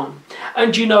go on.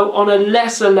 And you know, on a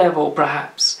lesser level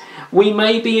perhaps, we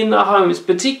may be in the homes,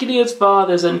 particularly as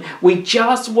fathers, and we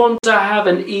just want to have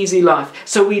an easy life.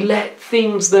 So we let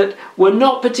things that we're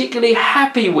not particularly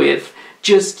happy with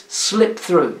just slip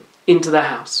through into the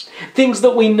house. Things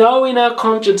that we know in our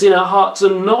conscience, in our hearts,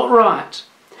 are not right.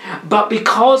 But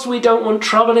because we don't want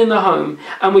trouble in the home,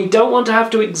 and we don't want to have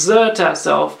to exert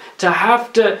ourselves, to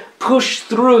have to push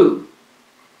through,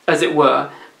 as it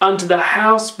were, unto the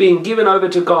house being given over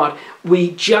to God,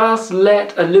 we just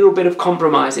let a little bit of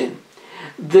compromise in.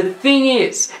 The thing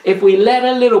is, if we let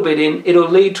a little bit in, it'll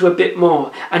lead to a bit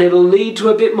more, and it'll lead to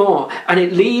a bit more, and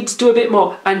it leads to a bit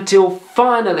more, until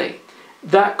finally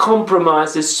that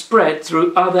compromise is spread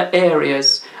through other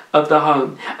areas of the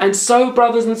home. And so,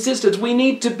 brothers and sisters, we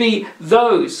need to be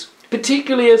those,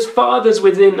 particularly as fathers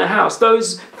within the house,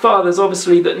 those fathers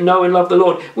obviously that know and love the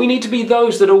Lord, we need to be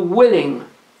those that are willing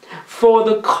for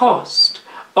the cost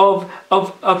of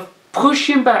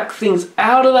pushing back things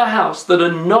out of the house that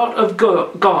are not of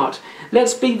God.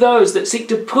 Let's be those that seek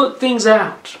to put things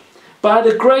out by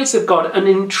the grace of God and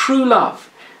in true love,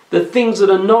 the things that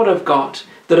are not of God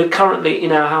that are currently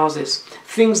in our houses,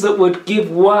 things that would give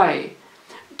way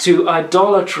to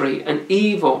idolatry and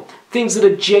evil, things that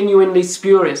are genuinely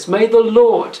spurious. May the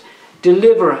Lord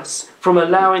deliver us from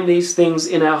allowing these things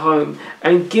in our home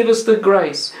and give us the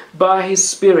grace by his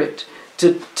Spirit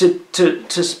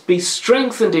to be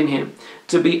strengthened in him,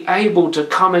 to be able to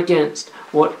come against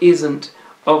what isn't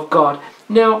of God.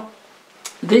 Now,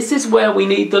 this is where we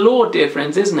need the Lord, dear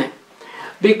friends, isn't it?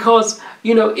 Because,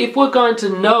 you know, if we're going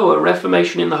to know a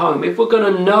reformation in the home, if we're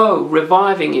going to know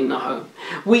reviving in the home,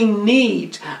 we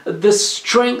need the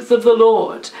strength of the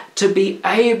Lord to be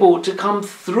able to come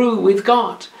through with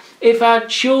God. If our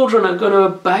children are going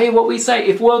to obey what we say,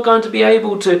 if we're going to be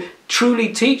able to truly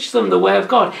teach them the way of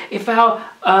God, if our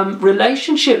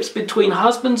relationships between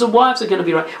husbands and wives are going to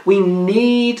be right, we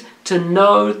need to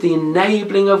know the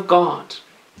enabling of God.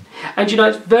 And you know,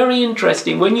 it's very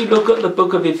interesting when you look at the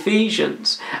book of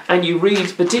Ephesians and you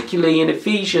read, particularly in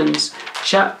Ephesians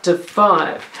chapter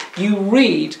 5, you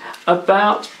read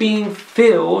about being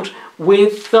filled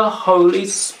with the Holy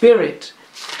Spirit.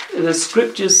 The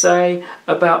scriptures say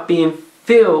about being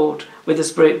filled with the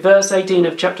Spirit. Verse 18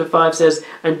 of chapter 5 says,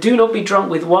 "And do not be drunk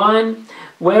with wine,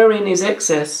 wherein is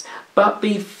excess, but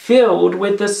be filled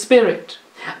with the Spirit."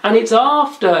 And it's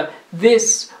after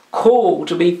this call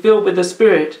to be filled with the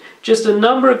Spirit, just a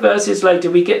number of verses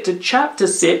later, we get to chapter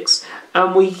 6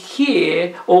 and we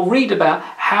hear or read about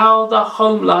how the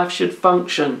home life should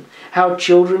function, how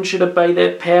children should obey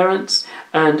their parents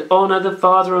and honour the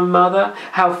father and mother,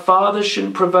 how fathers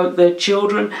shouldn't provoke their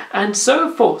children, and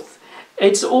so forth.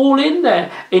 It's all in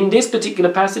there. In this particular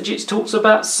passage, it talks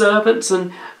about servants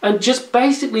and just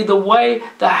basically the way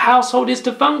the household is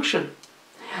to function.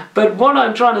 But what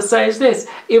I'm trying to say is this: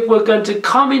 if we're going to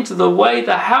come into the way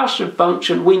the house should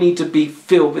function, we need to be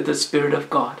filled with the Spirit of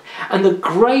God. And the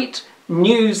great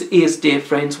news is, dear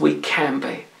friends, we can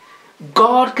be.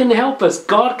 God can help us.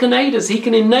 God can aid us. He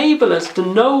can enable us to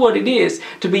know what it is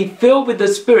to be filled with the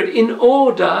Spirit in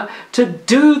order to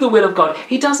do the will of God.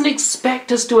 He doesn't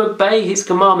expect us to obey his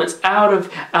commandments out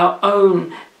of our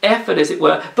own effort, as it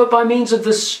were, but by means of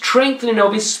the strengthening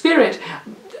of his Spirit.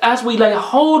 As we lay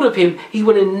hold of him, he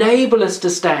will enable us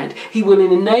to stand. He will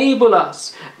enable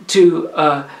us to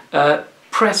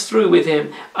press through with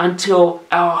him until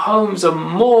our homes are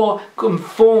more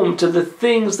conformed to the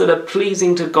things that are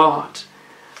pleasing to God.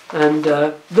 And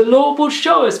the Lord will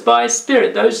show us by his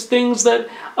Spirit those things that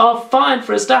are fine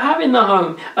for us to have in the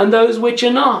home and those which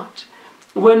are not.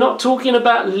 We're not talking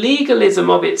about legalism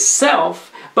of itself,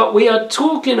 but we are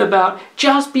talking about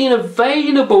just being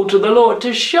available to the Lord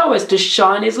to show us, to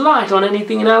shine his light on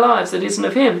anything in our lives that isn't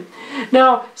of him.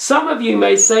 Now, some of you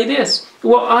may say this: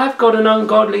 well, I've got an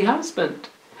ungodly husband.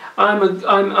 I'm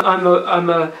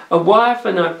a wife,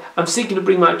 and I'm seeking to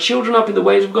bring my children up in the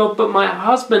ways of God, but my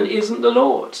husband isn't the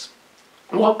Lord's.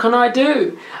 What can I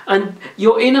do? And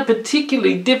you're in a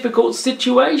particularly difficult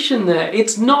situation there.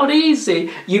 It's not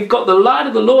easy. You've got the light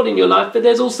of the Lord in your life, but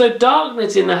there's also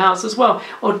darkness in the house as well.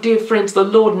 Oh, dear friends, the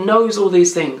Lord knows all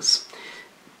these things.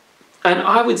 And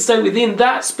I would say within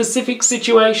that specific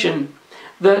situation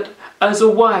that as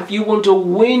a wife, you want to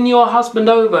win your husband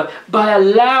over by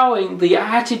allowing the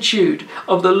attitude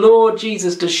of the Lord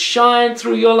Jesus to shine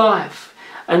through your life.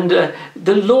 And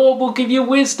the Lord will give you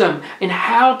wisdom in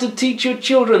how to teach your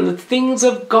children the things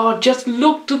of God. Just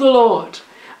look to the Lord,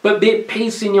 but be at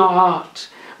peace in your heart.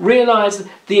 Realize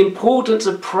the importance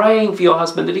of praying for your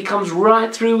husband, that he comes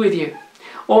right through with you.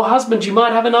 Or husbands, you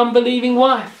might have an unbelieving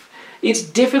wife. It's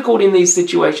difficult in these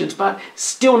situations, but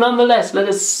still nonetheless, let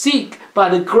us seek by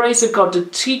the grace of God to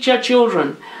teach our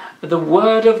children the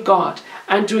Word of God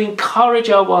and to encourage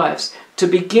our wives to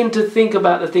begin to think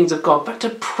about the things of God, but to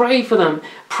pray for them.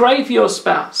 Pray for your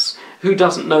spouse who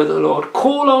doesn't know the Lord.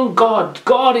 Call on God.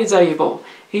 God is able.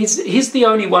 He's the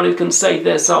only one who can save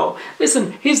their soul.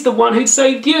 Listen, he's the one who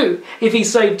saved you. If he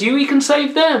saved you, he can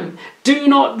save them. Do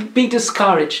not be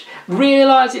discouraged.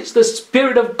 Realize it's the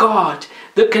Spirit of God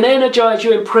that can energize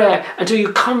you in prayer until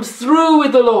you come through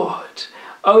with the Lord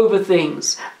over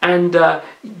things. And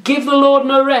give the Lord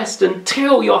no rest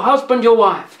until your husband, your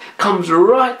wife, comes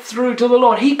right through to the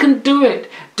Lord. He can do it.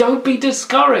 Don't be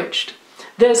discouraged.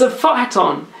 There's a fight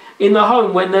on in the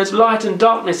home when there's light and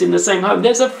darkness in the same home.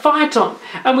 There's a fight on.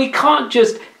 And we can't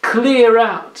just clear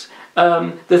out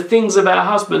the things of our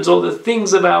husbands or the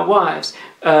things of our wives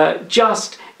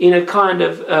just in a kind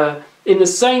of, in the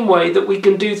same way that we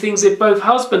can do things if both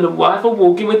husband and wife are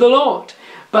walking with the Lord.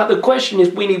 But the question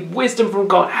is, we need wisdom from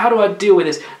God. How do I deal with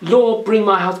this? Lord, bring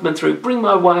my husband through, bring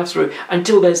my wife through,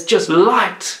 until there's just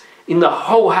light in the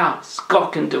whole house.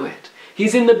 God can do it.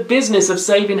 He's in the business of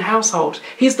saving households.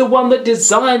 He's the one that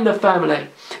designed the family.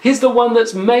 He's the one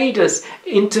that's made us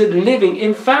into living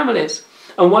in families.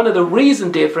 And one of the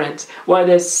reasons, dear friends, why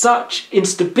there's such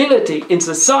instability in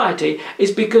society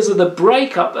is because of the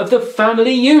breakup of the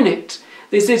family unit.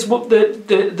 This is what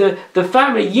the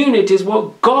family unit is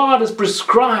what God has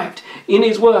prescribed in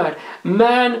His Word.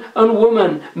 Man and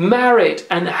woman married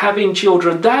and having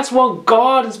children. That's what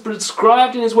God has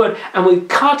prescribed in His Word. And we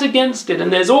cut against it,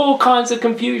 and there's all kinds of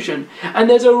confusion. And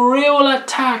there's a real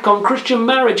attack on Christian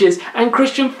marriages and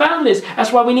Christian families.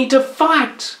 That's why we need to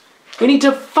fight. We need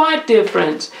to fight, dear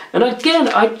friends. And again,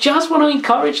 I just want to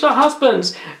encourage the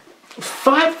husbands.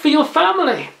 Fight for your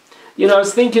family. You know, I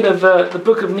was thinking of the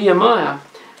book of Nehemiah.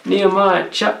 Nehemiah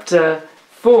chapter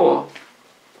 4.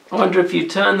 I wonder if you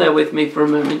turn there with me for a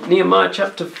moment. Nehemiah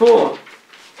chapter 4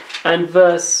 and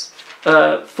verse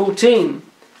 14.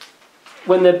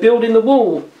 When they're building the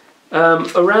wall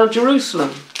around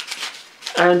Jerusalem.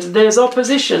 And there's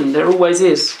opposition. There always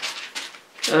is.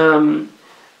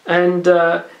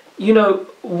 You know,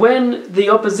 when the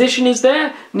opposition is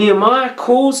there, Nehemiah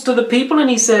calls to the people and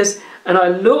he says, "And I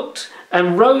looked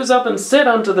and rose up and said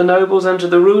unto the nobles and to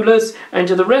the rulers and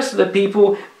to the rest of the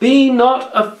people, Be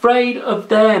not afraid of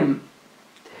them.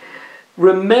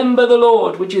 Remember the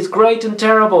Lord, which is great and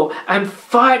terrible, and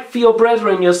fight for your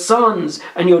brethren, your sons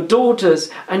and your daughters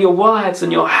and your wives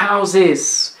and your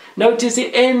houses." Notice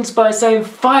it ends by saying,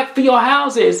 fight for your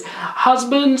houses.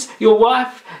 Husbands, your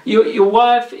wife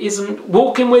isn't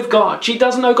walking with God. She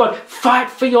doesn't know God. Fight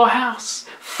for your house.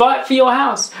 Fight for your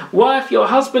house. Wife, your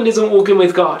husband isn't walking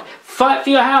with God. Fight for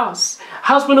your house.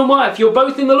 Husband and wife, you're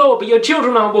both in the Lord, but your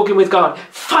children aren't walking with God.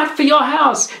 Fight for your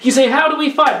house. You say, how do we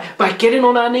fight? By getting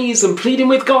on our knees and pleading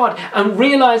with God and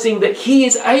realizing that He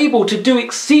is able to do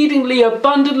exceedingly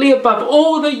abundantly above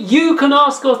all that you can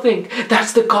ask or think.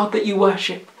 That's the God that you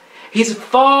worship. He's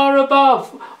far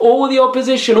above all the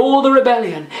opposition, all the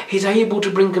rebellion. He's able to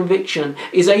bring conviction.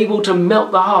 He's able to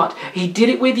melt the heart. He did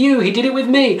it with you. He did it with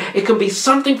me. It can be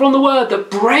something from the Word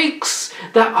that breaks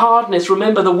that hardness.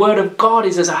 Remember, the Word of God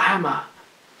is as a hammer.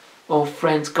 Oh,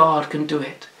 friends, God can do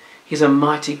it. He's a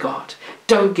mighty God.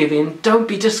 Don't give in. Don't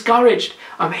be discouraged.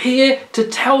 I'm here to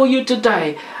tell you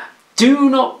today, do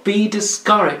not be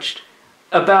discouraged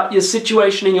about your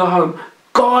situation in your home.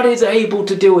 God is able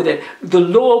to deal with it. The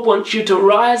Lord wants you to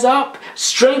rise up,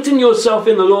 strengthen yourself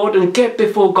in the Lord, and get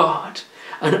before God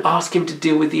and ask Him to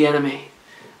deal with the enemy,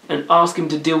 and ask Him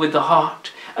to deal with the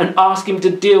heart, and ask Him to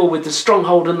deal with the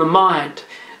stronghold in the mind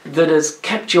that has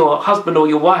kept your husband or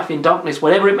your wife in darkness,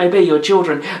 whatever it may be, your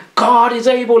children. God is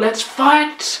able. Let's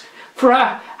fight for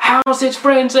our houses,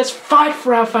 friends. Let's fight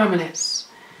for our families.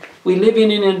 We live in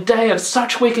a day of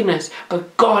such wickedness,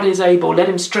 but God is able. Let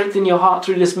Him strengthen your heart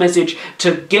through this message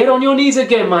to get on your knees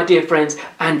again, my dear friends,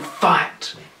 and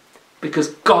fight. Because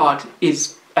God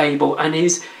is able, and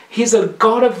He's a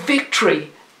God of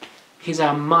victory. He's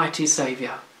our mighty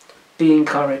Saviour. Be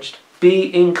encouraged.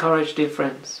 Be encouraged, dear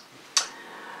friends.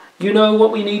 You know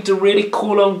what we need to really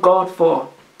call on God for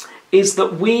is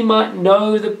that we might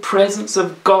know the presence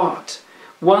of God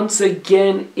once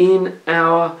again in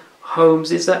our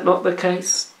homes. Is that not the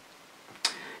case?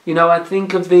 You know, I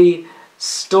think of the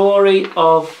story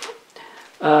of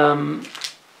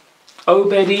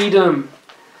Obed-Edom.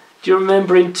 Do you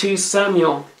remember in 2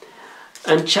 Samuel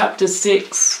and chapter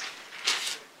 6,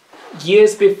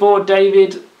 years before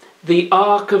David, the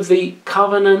Ark of the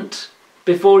Covenant,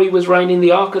 before he was reigning,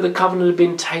 the Ark of the Covenant had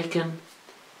been taken.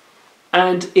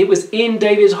 And it was in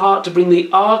David's heart to bring the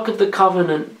Ark of the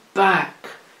Covenant back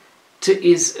to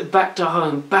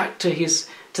home, back to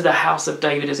the house of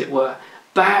David, as it were,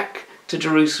 back to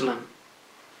Jerusalem.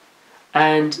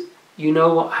 And you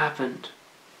know what happened?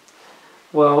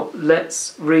 Well,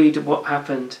 let's read what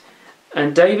happened.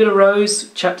 And David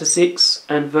arose, chapter 6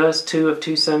 and verse 2 of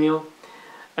 2 Samuel,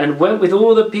 and went with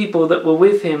all the people that were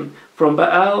with him from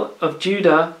Baali of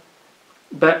Judah,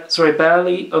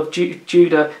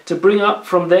 to bring up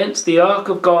from thence the ark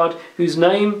of God, whose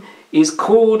name is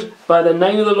called by the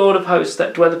name of the Lord of hosts,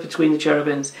 that dwelleth between the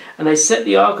cherubims. And they set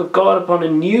the ark of God upon a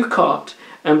new cart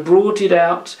and brought it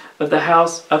out of the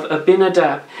house of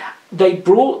Abinadab. They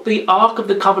brought the ark of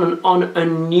the covenant on a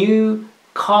new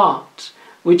cart,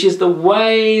 which is the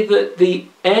way that the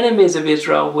enemies of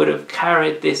Israel would have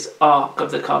carried this ark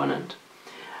of the covenant.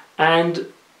 And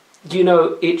you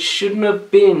know, it shouldn't have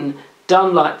been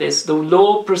done like this. The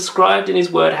Lord prescribed in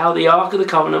His word how the ark of the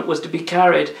covenant was to be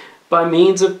carried by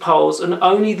means of poles, and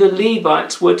only the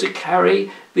Levites were to carry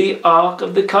the Ark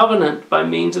of the Covenant by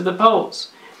means of the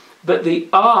poles. But the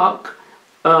Ark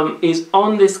is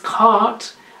on this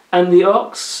cart, and the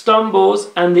ox stumbles,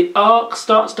 and the Ark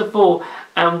starts to fall,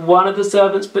 and one of the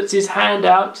servants puts his hand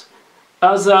out,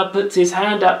 Uzzah puts his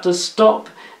hand out to stop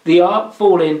the Ark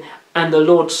falling, and the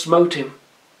Lord smote him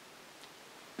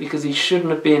because he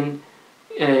shouldn't have been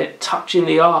touching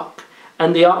the ark.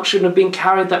 And the ark shouldn't have been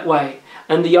carried that way.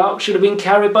 And the ark should have been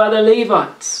carried by the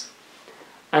Levites.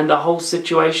 And the whole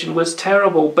situation was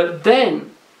terrible. But then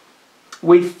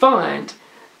we find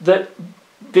that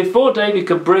before David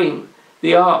could bring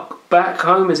the ark back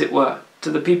home, as it were,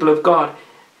 to the people of God,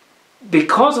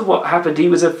 because of what happened, he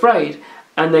was afraid.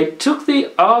 And they took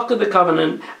the ark of the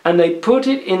covenant and they put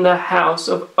it in the house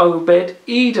of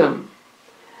Obed-Edom.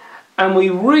 And we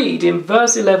read in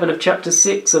verse 11 of chapter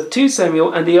 6 of 2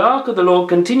 Samuel, and the ark of the Lord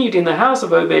continued in the house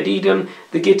of Obed-Edom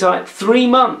the Gittite 3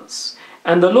 months.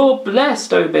 And the Lord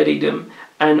blessed Obed-Edom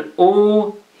and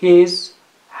all his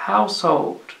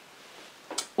household.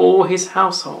 All his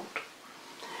household.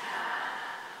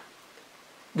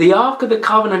 The ark of the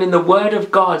covenant in the word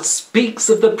of God speaks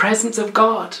of the presence of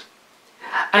God.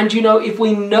 And you know, if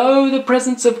we know the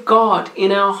presence of God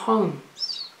in our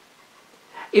homes,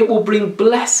 it will bring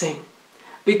blessing.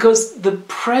 Because the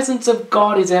presence of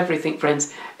God is everything,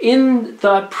 friends. In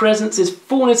thy presence is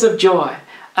fullness of joy.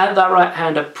 At thy right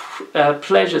hand are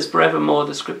pleasures forevermore,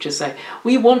 the scriptures say.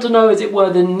 We want to know, as it were,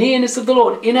 the nearness of the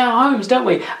Lord in our homes, don't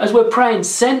we? As we're praying,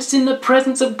 sensing the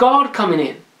presence of God coming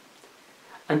in.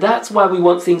 And that's why we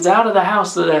want things out of the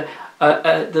house that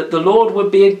the Lord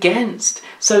would be against,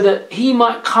 so that he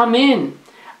might come in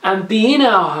and be in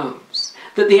our homes,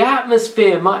 that the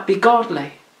atmosphere might be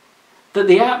godly, that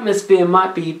the atmosphere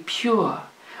might be pure.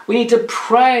 We need to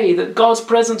pray that God's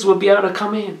presence will be able to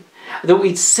come in, that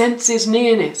we'd sense his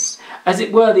nearness, as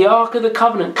it were, the Ark of the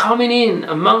Covenant coming in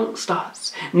amongst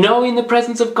us, knowing the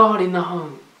presence of God in the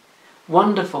home.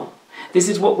 Wonderful. This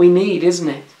is what we need, isn't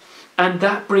it? And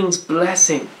that brings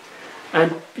blessing.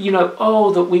 And, you know,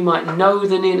 oh, that we might know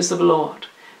the nearness of the Lord,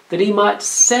 that he might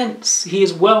sense he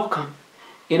is welcome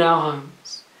in our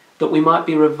homes, that we might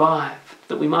be revived,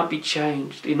 that we might be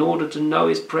changed in order to know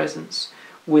his presence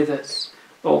with us.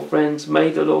 Oh, friends,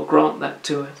 may the Lord grant that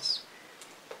to us.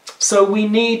 So we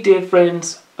need, dear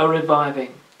friends, a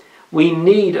reviving. We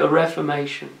need a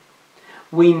reformation.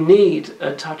 We need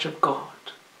a touch of God.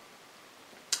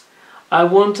 I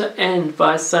want to end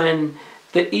by saying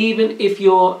that even if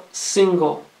you're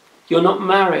single, you're not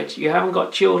married, you haven't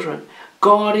got children,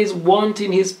 God is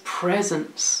wanting his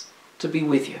presence to be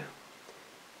with you.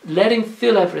 Let him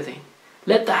fill everything.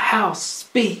 Let the house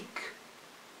speak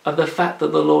of the fact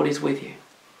that the Lord is with you.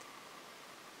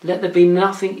 Let there be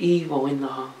nothing evil in the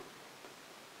home.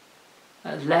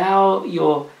 Allow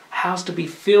your house to be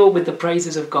filled with the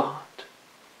praises of God.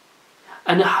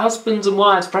 And husbands and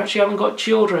wives, perhaps you haven't got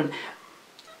children,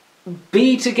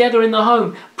 be together in the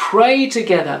home. Pray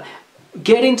together.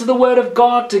 Get into the Word of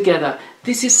God together.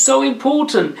 This is so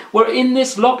important. We're in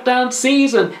this lockdown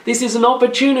season. This is an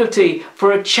opportunity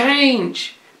for a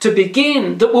change to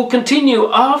begin that will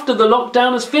continue after the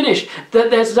lockdown is finished.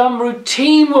 That there's some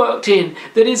routine worked in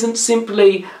that isn't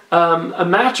simply a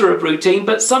matter of routine,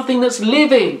 but something that's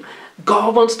living.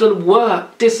 God wants to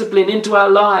work discipline into our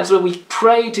lives where we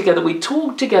pray together, we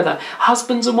talk together,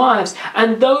 husbands and wives.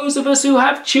 And those of us who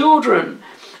have children,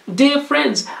 dear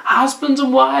friends, husbands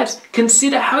and wives,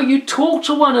 consider how you talk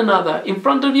to one another in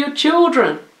front of your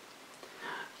children.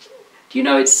 You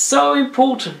know, it's so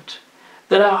important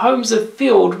that our homes are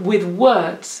filled with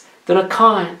words that are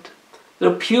kind,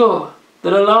 that are pure,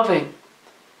 that are loving.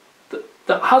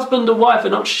 That husband and wife are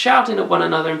not shouting at one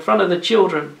another in front of the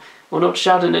children, or not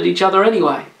shouting at each other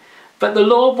anyway. But the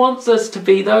Lord wants us to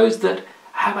be those that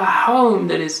have a home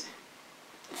that is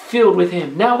filled with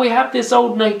him. Now we have this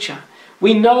old nature.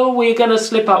 We know we're going to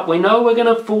slip up. We know we're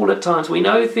going to fall at times. We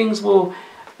know things will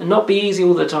not be easy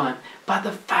all the time. But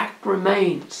the fact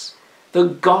remains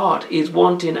that God is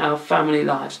wanting our family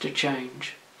lives to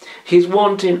change. He's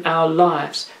wanting our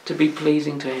lives to be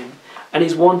pleasing to him. And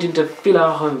he's wanting to fill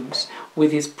our homes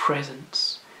with his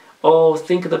presence. Oh,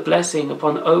 think of the blessing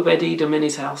upon Obed-Edom and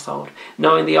his household,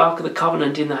 knowing the Ark of the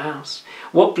Covenant in the house.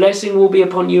 What blessing will be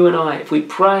upon you and I if we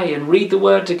pray and read the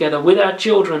Word together with our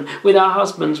children, with our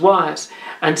husbands, wives,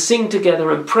 and sing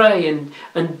together and pray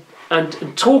and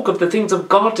talk of the things of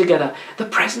God together. The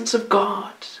presence of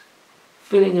God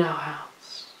filling our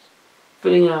house,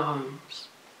 filling our homes.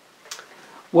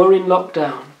 We're in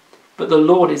lockdown, but the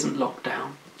Lord isn't locked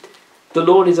down. The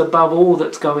Lord is above all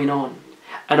that's going on.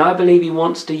 And I believe he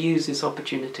wants to use this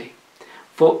opportunity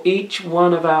for each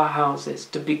one of our houses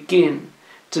to begin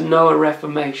to know a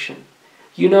reformation.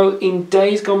 You know, in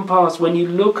days gone past, when you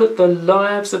look at the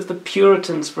lives of the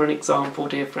Puritans, for an example,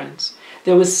 dear friends,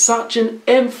 there was such an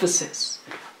emphasis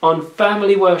on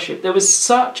family worship. There was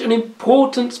such an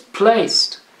importance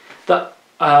placed that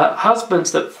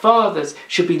husbands, that fathers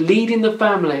should be leading the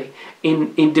family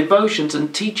in devotions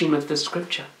and teaching of the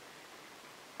Scripture.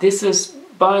 This has,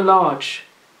 by and large,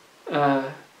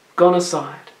 gone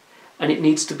aside, and it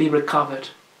needs to be recovered.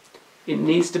 It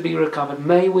needs to be recovered.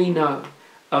 May we know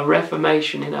a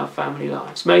reformation in our family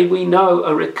lives. May we know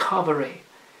a recovery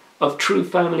of true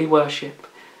family worship.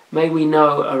 May we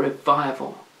know a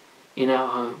revival in our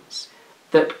homes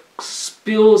that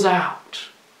spills out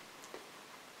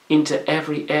into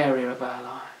every area of our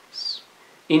lives,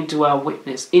 into our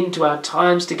witness, into our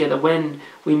times together when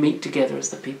we meet together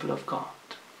as the people of God.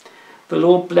 The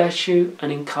Lord bless you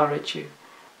and encourage you.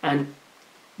 And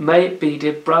may it be,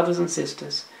 dear brothers and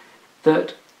sisters,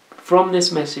 that from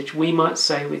this message we might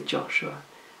say with Joshua,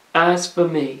 as for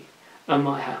me and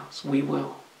my house, we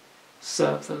will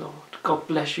serve the Lord. God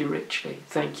bless you richly.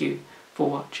 Thank you for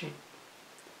watching.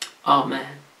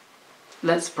 Amen.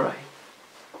 Let's pray.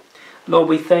 Lord,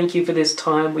 we thank you for this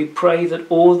time. We pray that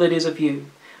all that is of you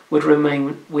would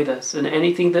remain with us, and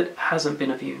anything that hasn't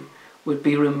been of you would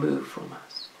be removed from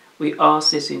us. We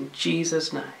ask this in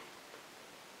Jesus' name.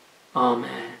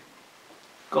 Amen.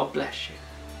 God bless you.